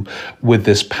through with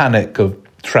this panic of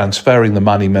transferring the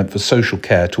money meant for social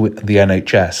care to the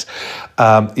NHS.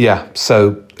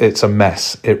 So it's a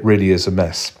mess. It really is a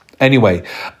mess. Anyway,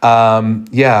 thank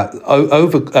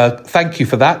you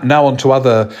for that. Now on to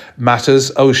other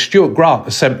matters. Oh, Stuart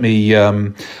Grant sent me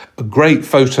a great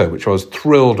photo, which I was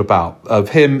thrilled about, of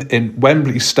him in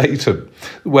Wembley Stadium,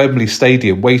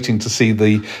 waiting to see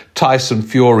the Tyson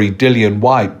Fury Dillian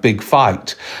White big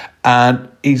fight. And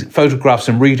he photographs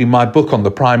him reading my book on the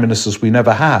prime ministers we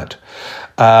never had.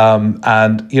 I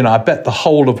bet the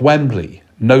whole of Wembley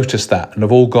noticed that and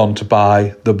have all gone to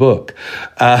buy the book.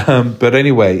 But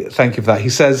anyway, thank you for that. He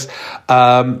says,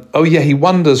 he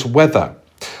wonders whether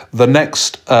the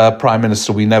next prime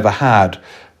minister we never had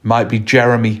might be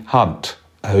Jeremy Hunt,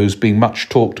 who's being much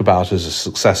talked about as a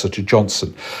successor to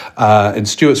Johnson. In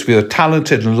Stuart's view, a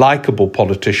talented and likeable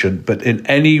politician, but in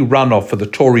any runoff for the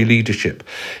Tory leadership,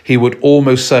 he would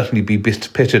almost certainly be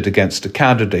pitted against a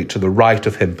candidate to the right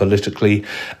of him politically.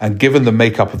 And given the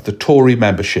makeup of the Tory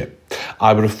membership,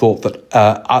 I would have thought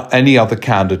that any other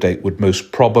candidate would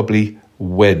most probably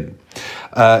win.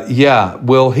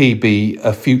 Will he be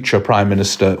a future prime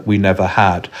minister we never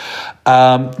had?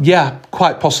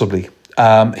 Quite possibly.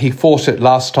 He fought it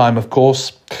last time, of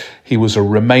course. He was a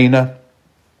Remainer.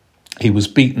 He was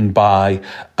beaten by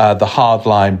the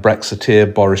hardline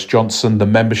Brexiteer Boris Johnson. The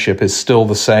membership is still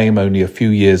the same, only a few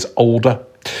years older.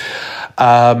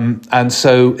 And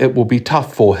so it will be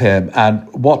tough for him. And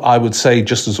what I would say,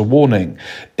 just as a warning,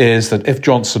 is that if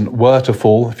Johnson were to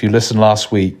fall, if you listened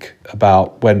last week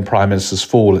about when prime ministers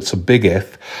fall, it's a big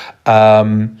if,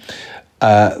 the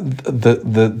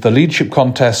leadership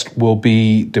contest will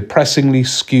be depressingly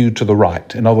skewed to the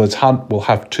right. In other words, Hunt will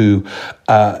have to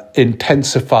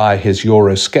intensify his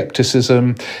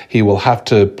Euroscepticism. He will have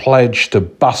to pledge to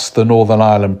bust the Northern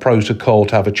Ireland Protocol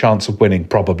to have a chance of winning,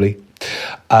 probably.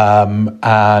 It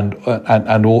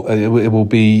will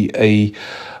be a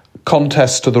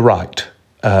contest to the right,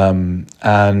 it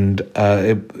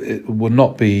will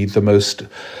not be the most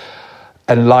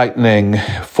enlightening,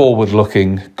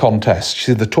 forward-looking contest. You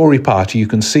see, the Tory party, you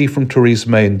can see from Theresa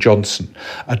May and Johnson,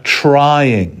 are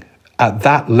trying at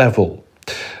that level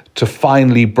to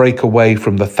finally break away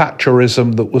from the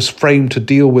Thatcherism that was framed to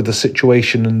deal with the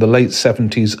situation in the late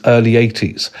 70s, early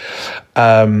 80s.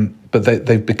 But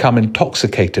they've become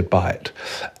intoxicated by it.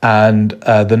 And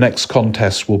the next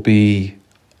contest will be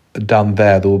done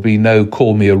there. There will be no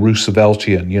call me a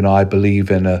Rooseveltian, I believe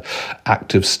in an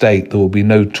active state. There will be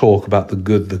no talk about the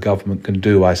good the government can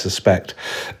do, I suspect,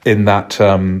 in that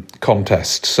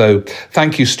contest. So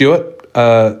thank you, Stuart.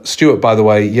 Stuart, by the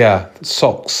way,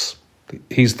 socks.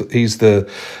 He's the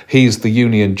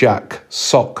Union Jack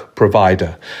sock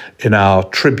provider in our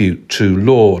tribute to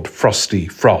Lord Frosty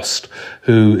Frost,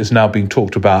 who is now being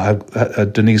talked about.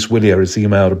 Denise Willier has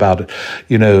emailed about it.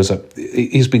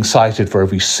 He's being cited for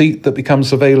every seat that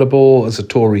becomes available as a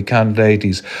Tory candidate.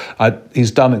 He's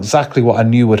done exactly what I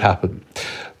knew would happen.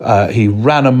 He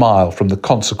ran a mile from the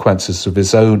consequences of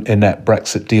his own inept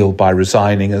Brexit deal by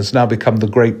resigning and has now become the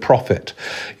great prophet.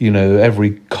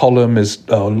 Every column is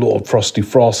Lord Frosty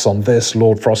Frost on this,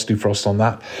 Lord Frosty Frost on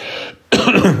that.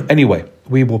 Anyway,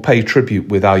 we will pay tribute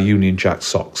with our Union Jack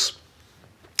socks.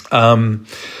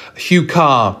 Hugh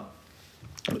Carr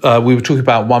we were talking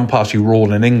about one-party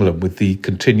rule in England with the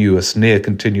near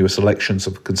continuous elections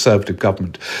of a Conservative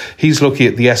government. He's looking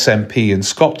at the SNP in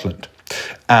Scotland,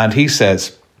 and he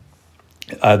says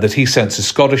that he senses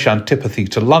Scottish antipathy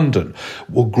to London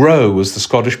will grow as the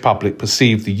Scottish public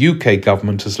perceive the UK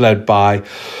government as led by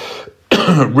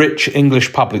rich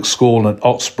English public school and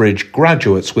Oxbridge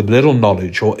graduates with little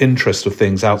knowledge or interest of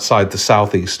things outside the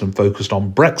southeast and focused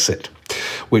on Brexit,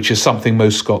 which is something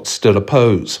most Scots still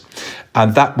oppose.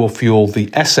 And that will fuel the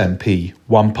SNP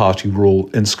one-party rule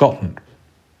in Scotland.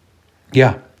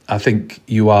 Yeah, I think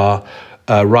you are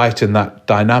right in that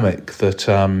dynamic,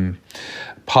 that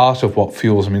part of what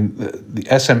fuels, the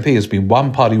SNP has been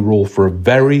one-party rule for a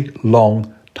very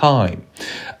long time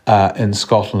in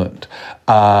Scotland.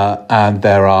 And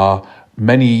there are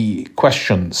many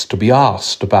questions to be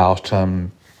asked about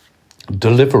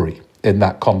delivery in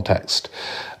that context.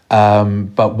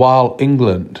 But while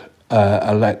England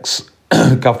elects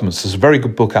governments, there's a very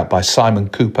good book out by Simon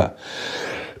Cooper.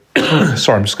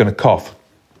 Sorry, I'm just going to cough.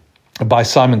 By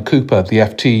Simon Cooper, the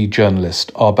FT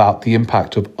journalist, about the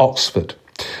impact of Oxford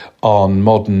on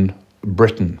modern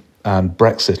Britain and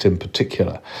Brexit in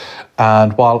particular.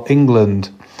 And while England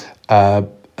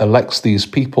elects these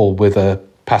people with a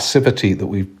passivity that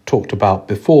we've talked about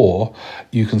before,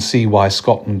 you can see why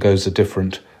Scotland goes a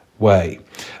different way.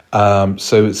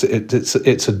 So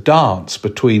it's a dance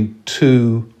between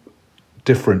two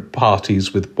different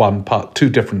parties with two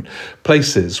different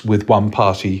places with one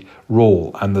party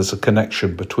rule, and there's a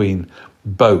connection between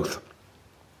both.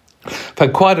 I've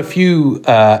had quite a few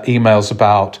emails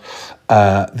about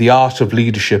the art of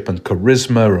leadership and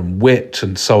charisma and wit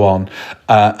and so on,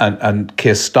 and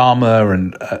Keir Starmer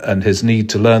and his need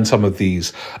to learn some of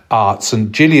these arts.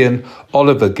 And Gillian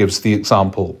Oliver gives the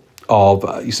example of,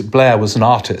 you said Blair was an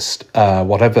artist,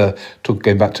 whatever took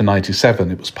going back to 97,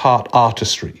 it was part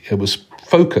artistry. It was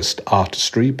focused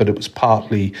artistry, but it was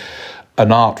partly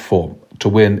an art form to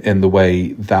win in the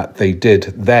way that they did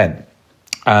then.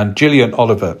 And Gillian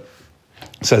Oliver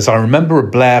says, I remember a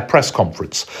Blair press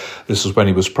conference, this was when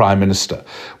he was Prime Minister,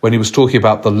 when he was talking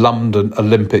about the London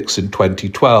Olympics in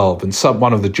 2012, and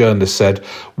one of the journalists said,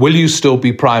 will you still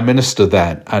be Prime Minister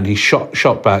then? And he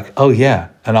shot back, oh yeah,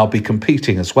 and I'll be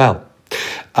competing as well.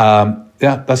 Yeah,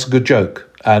 that's a good joke.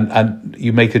 And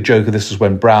you make a joke of this is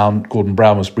when Gordon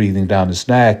Brown was breathing down his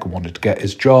neck and wanted to get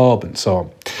his job and so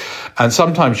on. And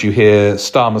sometimes you hear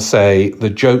Starmer say the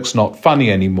joke's not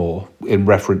funny anymore in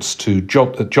reference to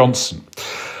Johnson.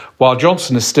 While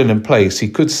Johnson is still in place, he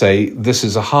could say this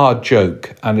is a hard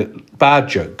joke and bad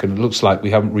joke, and it looks like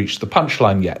we haven't reached the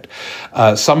punchline yet.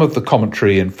 Some of the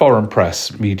commentary in foreign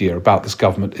press media about this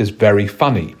government is very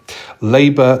funny.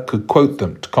 Labour could quote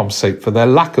them to compensate for their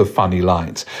lack of funny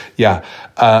lines. Yeah,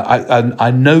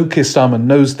 I know Keir Starmer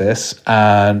knows this,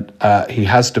 and he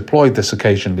has deployed this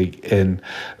occasionally in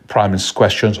Prime Minister's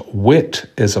questions. Wit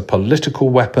is a political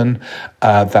weapon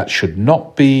that should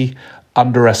not be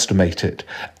underestimated.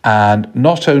 And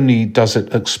not only does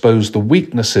it expose the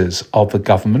weaknesses of the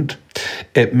government,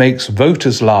 it makes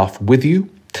voters laugh with you,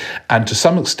 and to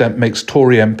some extent makes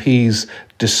Tory MPs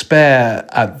despair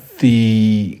at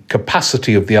the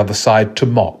capacity of the other side to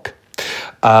mock.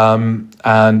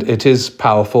 And it is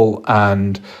powerful,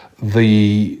 and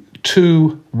the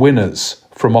two winners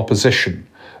from opposition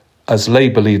as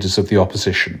Labour leaders of the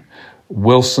opposition,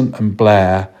 Wilson and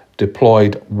Blair,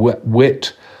 deployed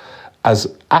wit as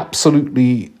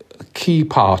absolutely a key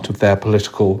part of their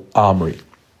political armoury.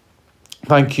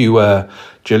 Thank you,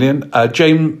 Gillian.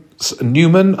 James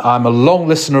Newman, I'm a long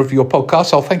listener of your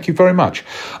podcast. Oh, thank you very much.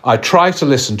 I try to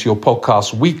listen to your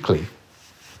podcast weekly,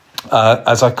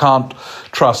 as I can't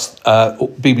trust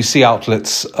BBC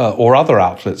outlets or other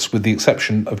outlets, with the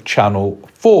exception of Channel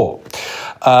 4.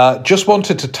 Just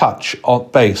wanted to touch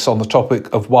base on the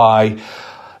topic of why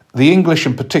the English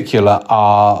in particular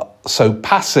are so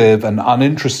passive and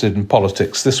uninterested in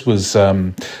politics. This was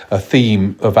a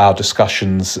theme of our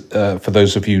discussions for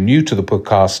those of you new to the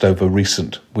podcast over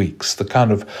recent weeks, the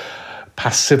kind of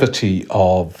passivity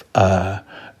of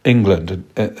England,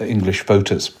 English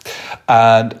voters.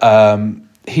 And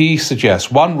he suggests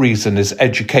one reason is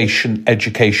education. In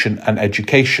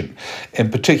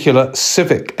particular,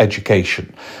 civic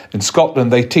education. In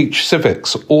Scotland, they teach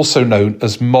civics, also known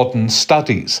as modern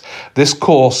studies. This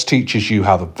course teaches you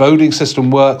how the voting system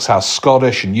works, how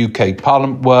Scottish and UK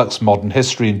Parliament works, modern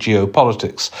history and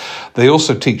geopolitics. They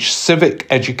also teach civic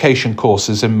education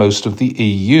courses in most of the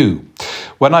EU.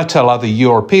 When I tell other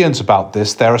Europeans about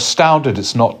this, they're astounded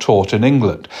it's not taught in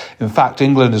England. In fact,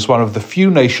 England is one of the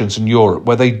few nations in Europe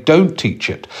where they don't teach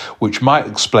it, which might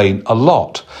explain a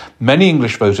lot. Many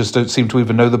English voters don't seem to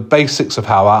even know the basics of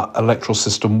how our electoral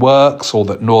system works, or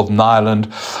that Northern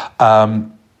Ireland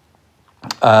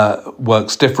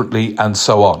works differently, and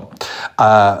so on.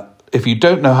 If you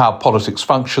don't know how politics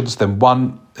functions, then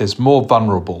one is more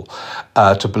vulnerable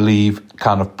to believe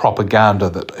kind of propaganda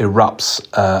that erupts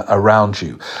around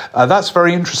you. That's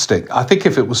very interesting. I think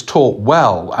if it was taught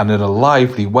well and in a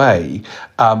lively way,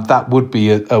 that would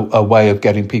be a way of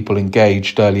getting people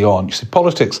engaged early on. You see,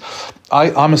 politics,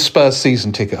 I'm a Spurs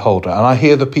season ticket holder, and I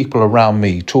hear the people around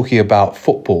me talking about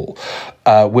football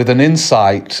with an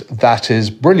insight that is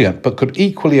brilliant, but could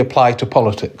equally apply to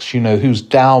politics. You know, who's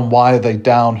down, why are they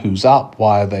down, who's up,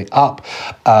 why are they up,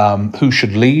 who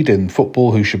should lead in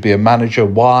football, who should be a manager,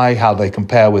 why, how they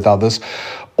compare with others.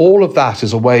 All of that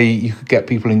is a way you could get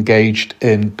people engaged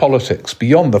in politics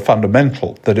beyond the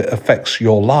fundamental that it affects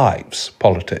your lives,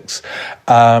 politics.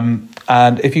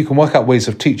 And if you can work out ways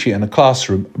of teaching it in a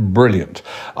classroom, brilliant.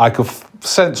 I could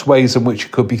sense ways in which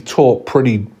it could be taught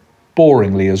pretty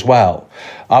boringly as well.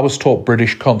 I was taught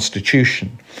British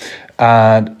Constitution,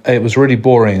 and it was really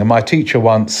boring. And my teacher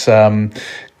once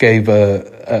gave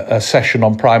a session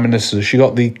on prime ministers. She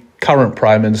got the current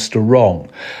prime minister wrong,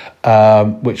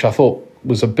 which I thought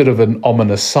was a bit of an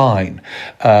ominous sign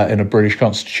in a British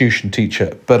Constitution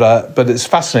teacher. But it's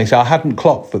fascinating. I hadn't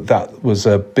clocked that was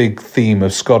a big theme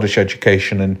of Scottish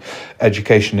education and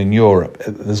education in Europe.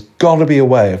 There's got to be a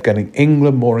way of getting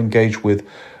England more engaged with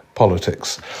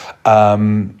politics.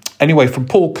 Anyway, from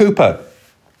Paul Cooper,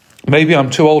 maybe I'm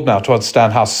too old now to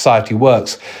understand how society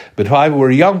works, but if I were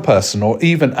a young person, or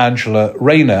even Angela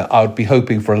Rayner, I would be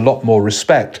hoping for a lot more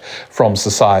respect from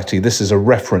society. This is a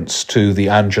reference to the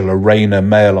Angela Rayner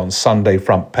Mail on Sunday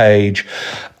front page.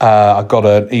 I got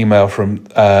an email from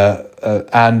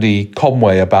Andy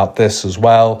Conway about this as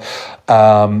well.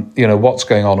 What's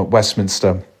going on at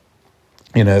Westminster.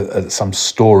 Some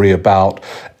story about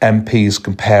MPs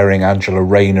comparing Angela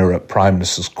Rayner at Prime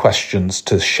Minister's questions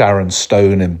to Sharon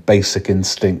Stone in Basic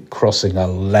Instinct, crossing her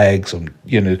legs and,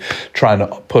 trying to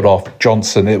put off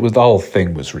Johnson. The whole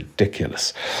thing was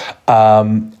ridiculous.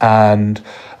 And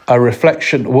a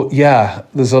reflection,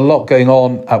 there's a lot going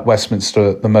on at Westminster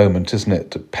at the moment, isn't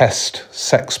it?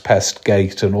 Sex pest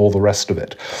gate and all the rest of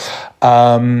it.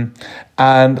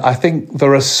 And I think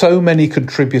there are so many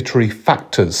contributory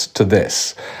factors to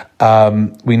this.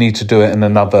 We need to do it in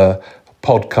another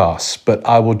podcast, but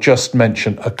I will just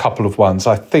mention a couple of ones.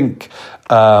 I think,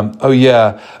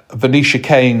 Venetia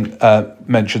Kane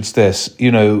mentions this.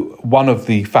 One of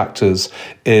the factors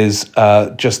is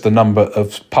just the number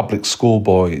of public school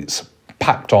boys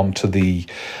packed onto the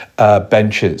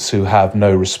benches who have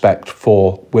no respect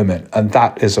for women, and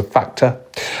that is a factor.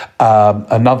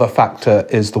 Another factor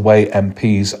is the way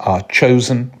MPs are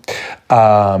chosen.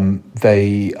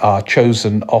 They are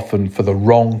chosen often for the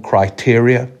wrong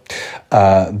criteria.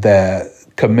 Their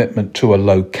commitment to a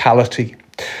locality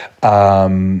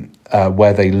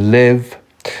where they live.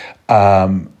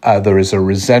 There is a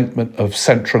resentment of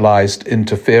centralised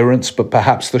interference, but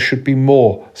perhaps there should be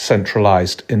more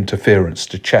centralised interference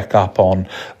to check up on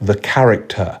the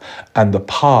character and the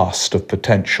past of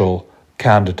potential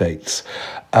candidates.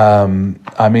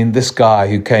 This guy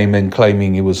who came in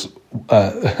claiming he was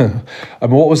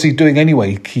what was he doing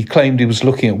anyway? He claimed he was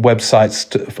looking at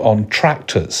websites on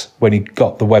tractors when he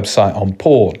got the website on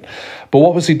porn. But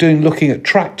what was he doing looking at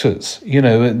tractors,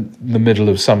 in the middle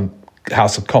of some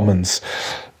House of Commons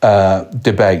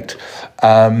debate?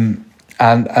 And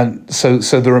so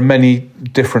there are many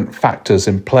different factors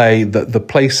in play. That the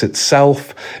place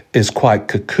itself is quite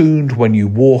cocooned when you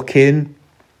walk in.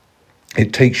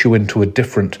 It takes you into a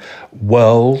different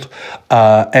world.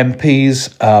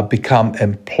 MPs become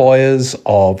employers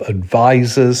of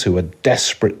advisors who are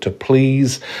desperate to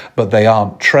please, but they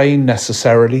aren't trained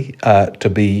necessarily to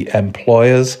be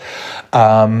employers.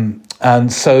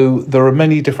 And so there are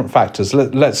many different factors.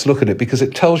 Let's look at it, because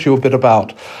it tells you a bit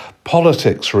about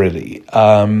politics, really,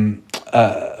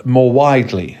 more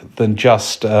widely than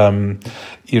just,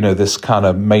 this kind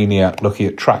of maniac looking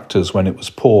at tractors when it was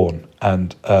porn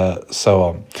and so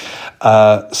on.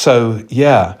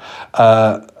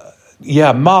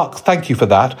 Mark, thank you for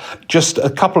that. Just a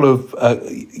couple of,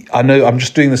 I know I'm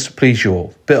just doing this to please you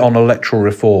all, bit on electoral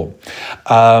reform.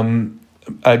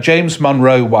 James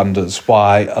Munro wonders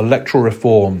why electoral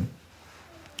reform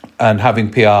and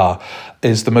having PR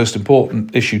is the most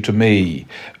important issue to me,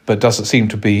 but doesn't seem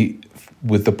to be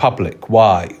with the public.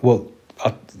 Why? Well,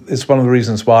 it's one of the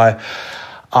reasons why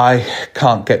I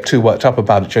can't get too worked up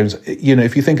about it, James.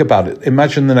 If you think about it,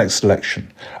 imagine the next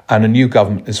election and a new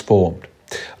government is formed.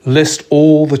 List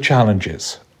all the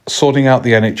challenges sorting out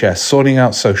the NHS, sorting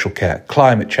out social care,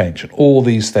 climate change, and all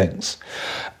these things.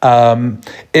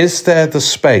 Is there the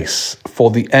space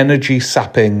for the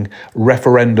energy-sapping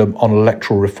referendum on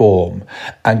electoral reform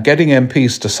and getting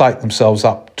MPs to psych themselves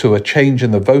up to a change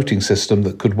in the voting system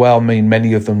that could well mean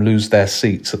many of them lose their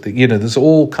seats? There's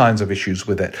all kinds of issues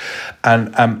with it,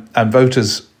 and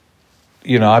voters.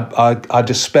 I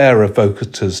despair of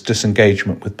voters'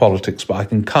 disengagement with politics, but I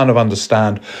can kind of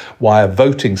understand why a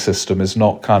voting system is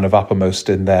not kind of uppermost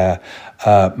in their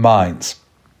minds.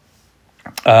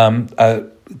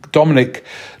 Dominic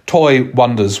Toy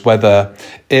wonders whether,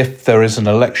 if there is an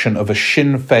election of a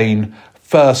Sinn Féin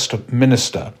First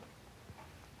Minister,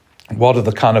 what are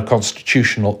the kind of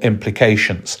constitutional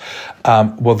implications?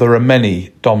 Well, there are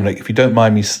many, Dominic, if you don't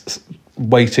mind me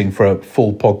waiting for a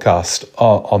full podcast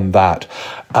on that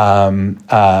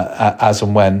as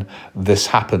and when this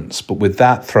happens. But with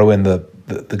that, throw in the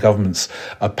government's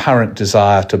apparent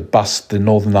desire to bust the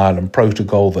Northern Ireland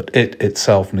Protocol that it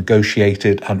itself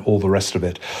negotiated and all the rest of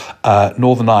it.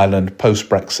 Northern Ireland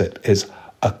post-Brexit is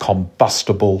a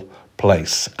combustible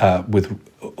place with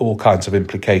all kinds of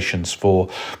implications for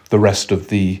the rest of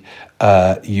the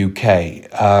UK.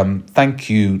 Thank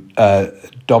you,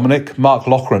 Dominic. Mark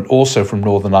Loughran, also from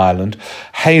Northern Ireland,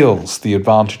 hails the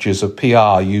advantages of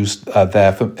PR used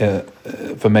there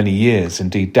for many years,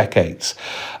 indeed decades.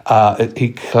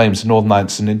 He claims Northern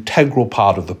Ireland is an integral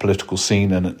part of the political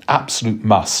scene and an absolute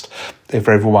must if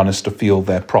everyone is to feel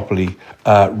they're properly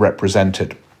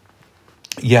represented.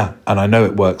 Yeah, and I know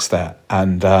it works there.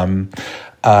 And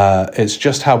it's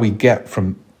just how we get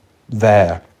from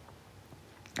there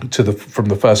from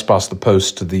the first past the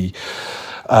post to the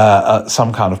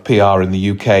some kind of PR in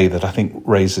the UK that I think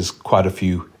raises quite a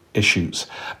few issues.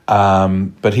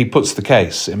 But he puts the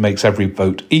case. It makes every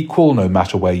vote equal, no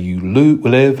matter where you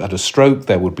live. At a stroke,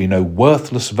 there would be no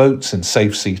worthless votes in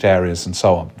safe seat areas and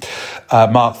so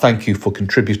on. Mark, thank you for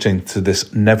contributing to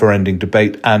this never-ending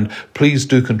debate. And please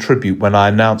do contribute when I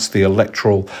announce the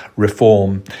electoral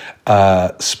reform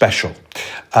special.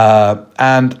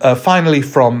 And finally,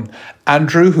 from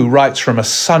Andrew, who writes from a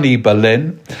sunny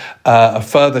Berlin, a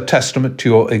further testament to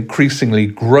your increasingly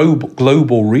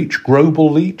global reach.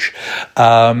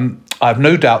 I've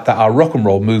no doubt that our rock and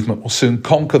roll movement will soon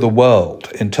conquer the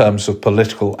world in terms of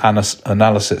political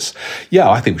analysis. Yeah,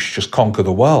 I think we should just conquer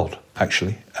the world,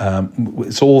 actually.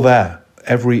 It's all there.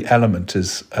 Every element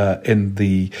is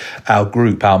in our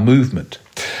group, our movement.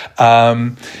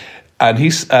 And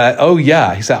he said,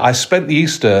 I spent the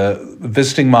Easter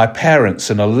visiting my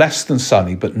parents in a less than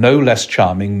sunny but no less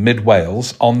charming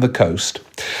mid-Wales on the coast.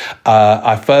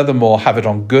 I furthermore have it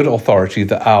on good authority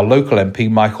that our local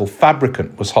MP, Michael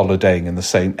Fabricant, was holidaying in the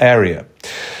same area.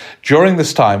 During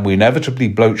this time, we inevitably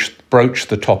broached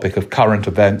the topic of current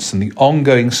events and the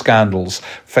ongoing scandals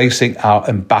facing our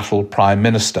embattled Prime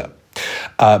Minister.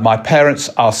 My parents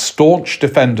are staunch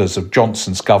defenders of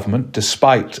Johnson's government,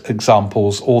 despite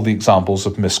all the examples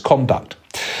of misconduct.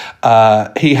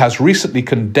 He has recently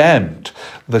condemned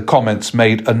the comments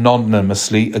made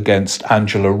anonymously against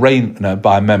Angela Rayner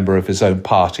by a member of his own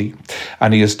party,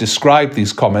 and he has described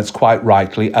these comments quite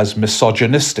rightly as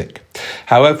misogynistic.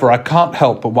 However, I can't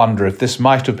help but wonder if this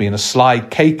might have been a sly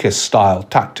Keikis-style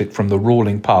tactic from the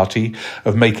ruling party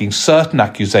of making certain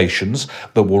accusations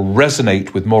that will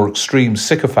resonate with more extreme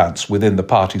sycophants within the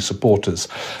party supporters,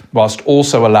 whilst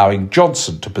also allowing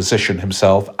Johnson to position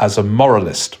himself as a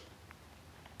moralist.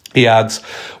 He adds,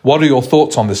 what are your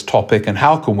thoughts on this topic and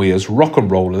how can we as rock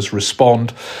and rollers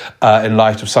respond in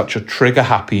light of such a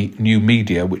trigger-happy new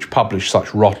media which publish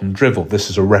such rotten drivel? This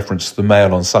is a reference to the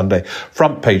Mail on Sunday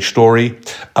front page story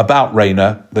about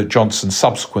Rayner that Johnson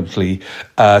subsequently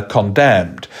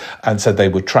condemned and said they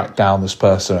would track down this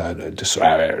person,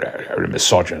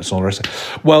 misogynist and all the rest.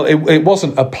 Well, it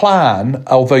wasn't a plan,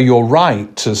 although you're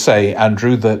right to say,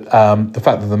 Andrew, that the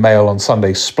fact that the Mail on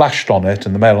Sunday splashed on it,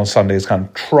 and the Mail on Sunday is kind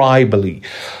of tribally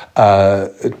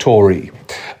Tory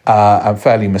and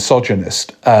fairly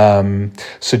misogynist,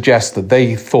 suggests that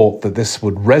they thought that this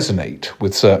would resonate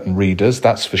with certain readers,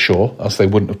 that's for sure, else they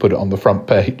wouldn't have put it on the front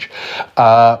page.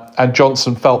 And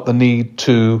Johnson felt the need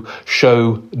to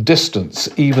show distance,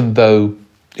 even though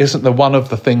isn't there one of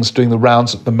the things doing the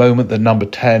rounds at the moment that Number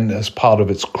 10, as part of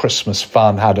its Christmas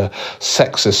fun, had a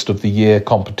Sexist of the Year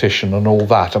competition and all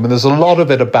that? I mean, there's a lot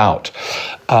of it about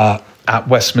at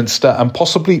Westminster, and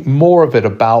possibly more of it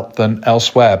about than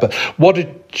elsewhere. But did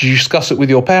you discuss it with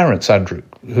your parents, Andrew,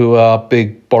 who are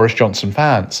big Boris Johnson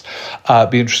fans? It'd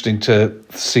be interesting to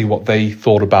see what they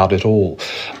thought about it all.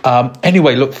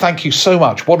 Anyway, look, thank you so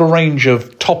much. What a range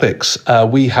of topics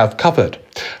we have covered,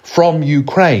 from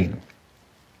Ukraine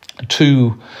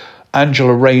to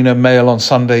Angela Rayner, Mail on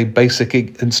Sunday, Basic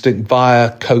Instinct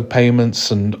via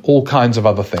co-payments and all kinds of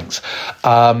other things.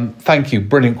 Thank you.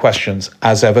 Brilliant questions.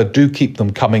 As ever, do keep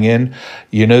them coming in.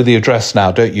 You know the address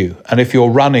now, don't you? And if you're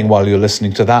running while you're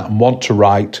listening to that and want to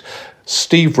write,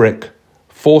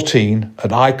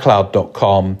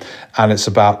 steverick14@icloud.com, and it's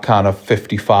about kind of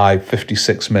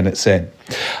 56 minutes in.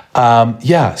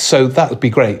 So that would be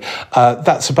great.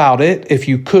 That's about it. If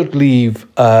you could leave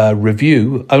a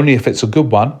review, only if it's a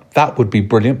good one, that would be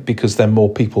brilliant, because then more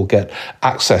people get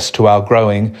access to our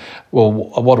growing, well,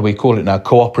 what do we call it now?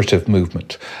 Cooperative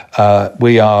movement.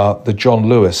 We are the John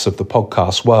Lewis of the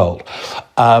podcast world.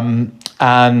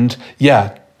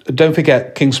 Don't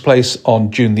forget King's Place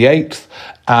on June the 8th.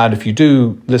 And if you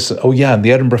do listen, and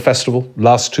the Edinburgh Festival,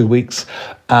 last 2 weeks.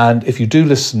 And if you do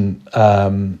listen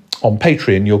on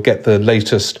Patreon, you'll get the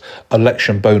latest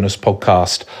election bonus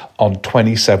podcast on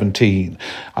 2017.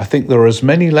 I think there are as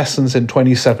many lessons in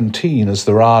 2017 as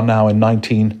there are now in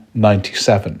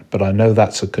 1997. But I know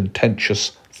that's a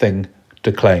contentious thing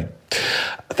to claim.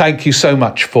 Thank you so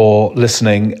much for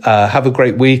listening. Have a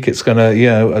great week. It's going to,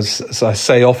 as I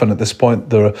say often at this point,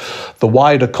 the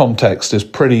wider context is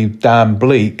pretty damn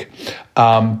bleak.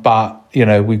 But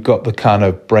we've got the kind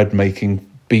of bread making,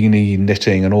 beanie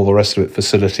knitting and all the rest of it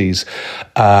facilities,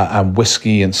 and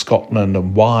whiskey in Scotland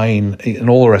and wine and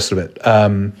all the rest of it,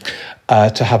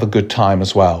 to have a good time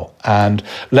as well. And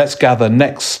let's gather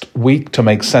next week to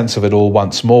make sense of it all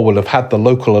once more. We'll have had the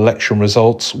local election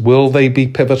results. Will they be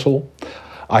pivotal?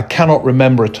 I cannot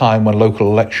remember a time when local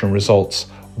election results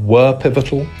were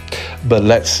pivotal, but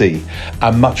let's see.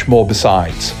 And much more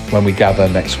besides when we gather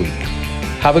next week.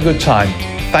 Have a good time.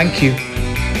 Thank you.